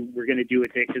what we were going to do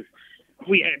with it, because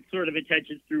we had sort of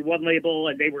intentions through one label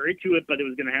and they were into it, but it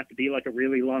was going to have to be like a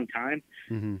really long time.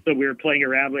 Mm-hmm. So we were playing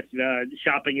around with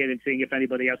shopping it and seeing if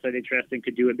anybody else had interest and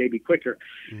could do it maybe quicker.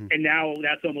 Mm-hmm. And now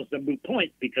that's almost a moot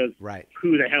point because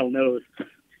who the hell knows?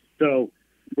 So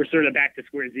we're sort of back to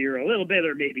square zero a little bit,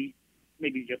 or maybe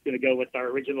just going to go with our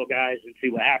original guys and see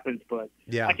what happens. But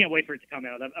I can't wait for it to come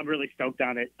out. I'm really stoked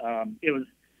on it. It was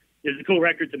a cool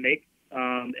record to make.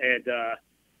 And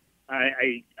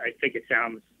I think it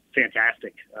sounds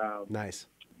fantastic. Nice.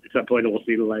 At some point, we'll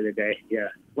see the light of day. Yeah.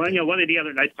 Well, one of the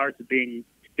other nice parts of being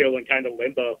still in kind of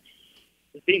limbo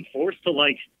is being forced to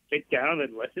like sit down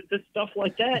and listen to stuff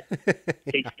like that,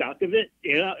 take stock of it.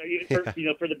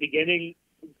 For the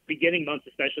beginning months,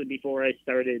 especially before I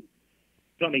started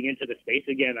coming into the space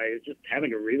again, I was just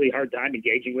having a really hard time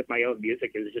engaging with my own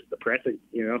music. It was just depressing,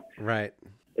 Right.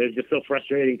 It was just so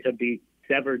frustrating to be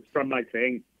severed from my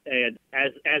thing. And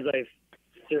as I've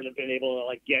sort of been able to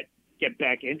like get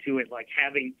back into it, like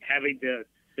having the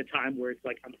time where it's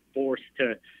like I'm forced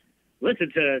to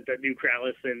listen to the new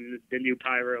Krallice and the new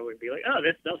Pyro and be like, oh,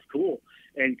 this stuff's cool,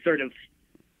 and sort of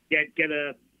get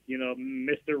a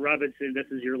Mr. Robinson, this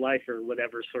is your life or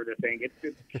whatever sort of thing.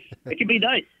 It can be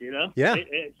nice, Yeah.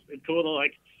 It's cool to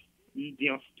like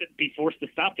be forced to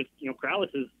stop because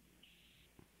Krallice is,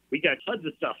 we got tons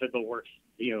of stuff in the works,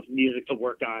 music to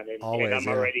work on, and I'm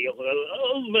already a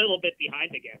little bit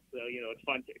behind again. So it's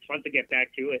fun to get back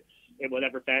to it in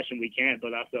whatever fashion we can.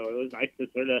 But also, it was nice to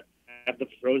sort of have the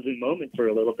frozen moment for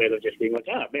a little bit of just being like,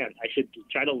 oh man, I should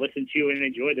try to listen to and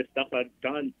enjoy the stuff I've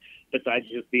done, besides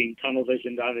just being tunnel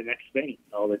visioned on the next thing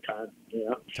all the time.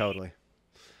 Totally.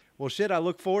 Well, shit, I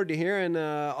look forward to hearing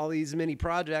all these mini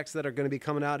projects that are going to be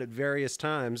coming out at various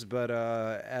times. But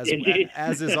as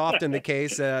is often the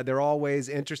case, they're always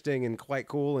interesting and quite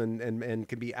cool and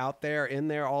can be out there, in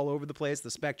there, all over the place, the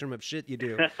spectrum of shit you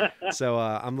do. So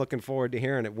I'm looking forward to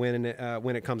hearing it when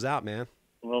it comes out, man.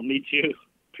 Well, me too.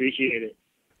 Appreciate it.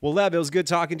 Well, Lev, it was good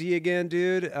talking to you again,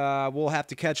 dude. We'll have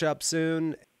to catch up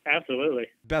soon. Absolutely.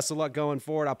 Best of luck going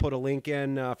forward. I'll put a link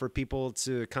in for people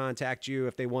to contact you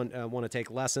if they want to take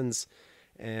lessons,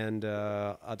 and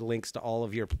links to all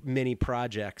of your mini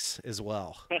projects as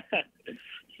well.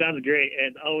 Sounds great,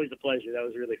 and always a pleasure. That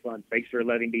was really fun. Thanks for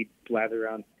letting me blather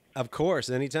around. Of course,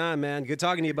 anytime, man. Good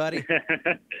talking to you, buddy.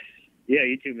 Yeah,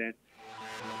 you too, man.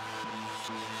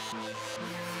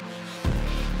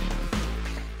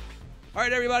 All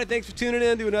right, everybody, thanks for tuning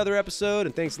in to another episode,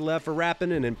 and thanks to Lev for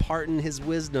rapping and imparting his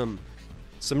wisdom.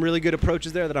 Some really good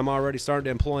approaches there that I'm already starting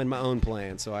to employ in my own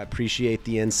plan, so I appreciate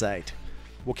the insight.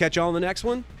 We'll catch y'all on the next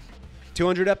one.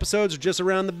 200 episodes are just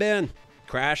around the bend.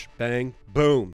 Crash, bang, boom.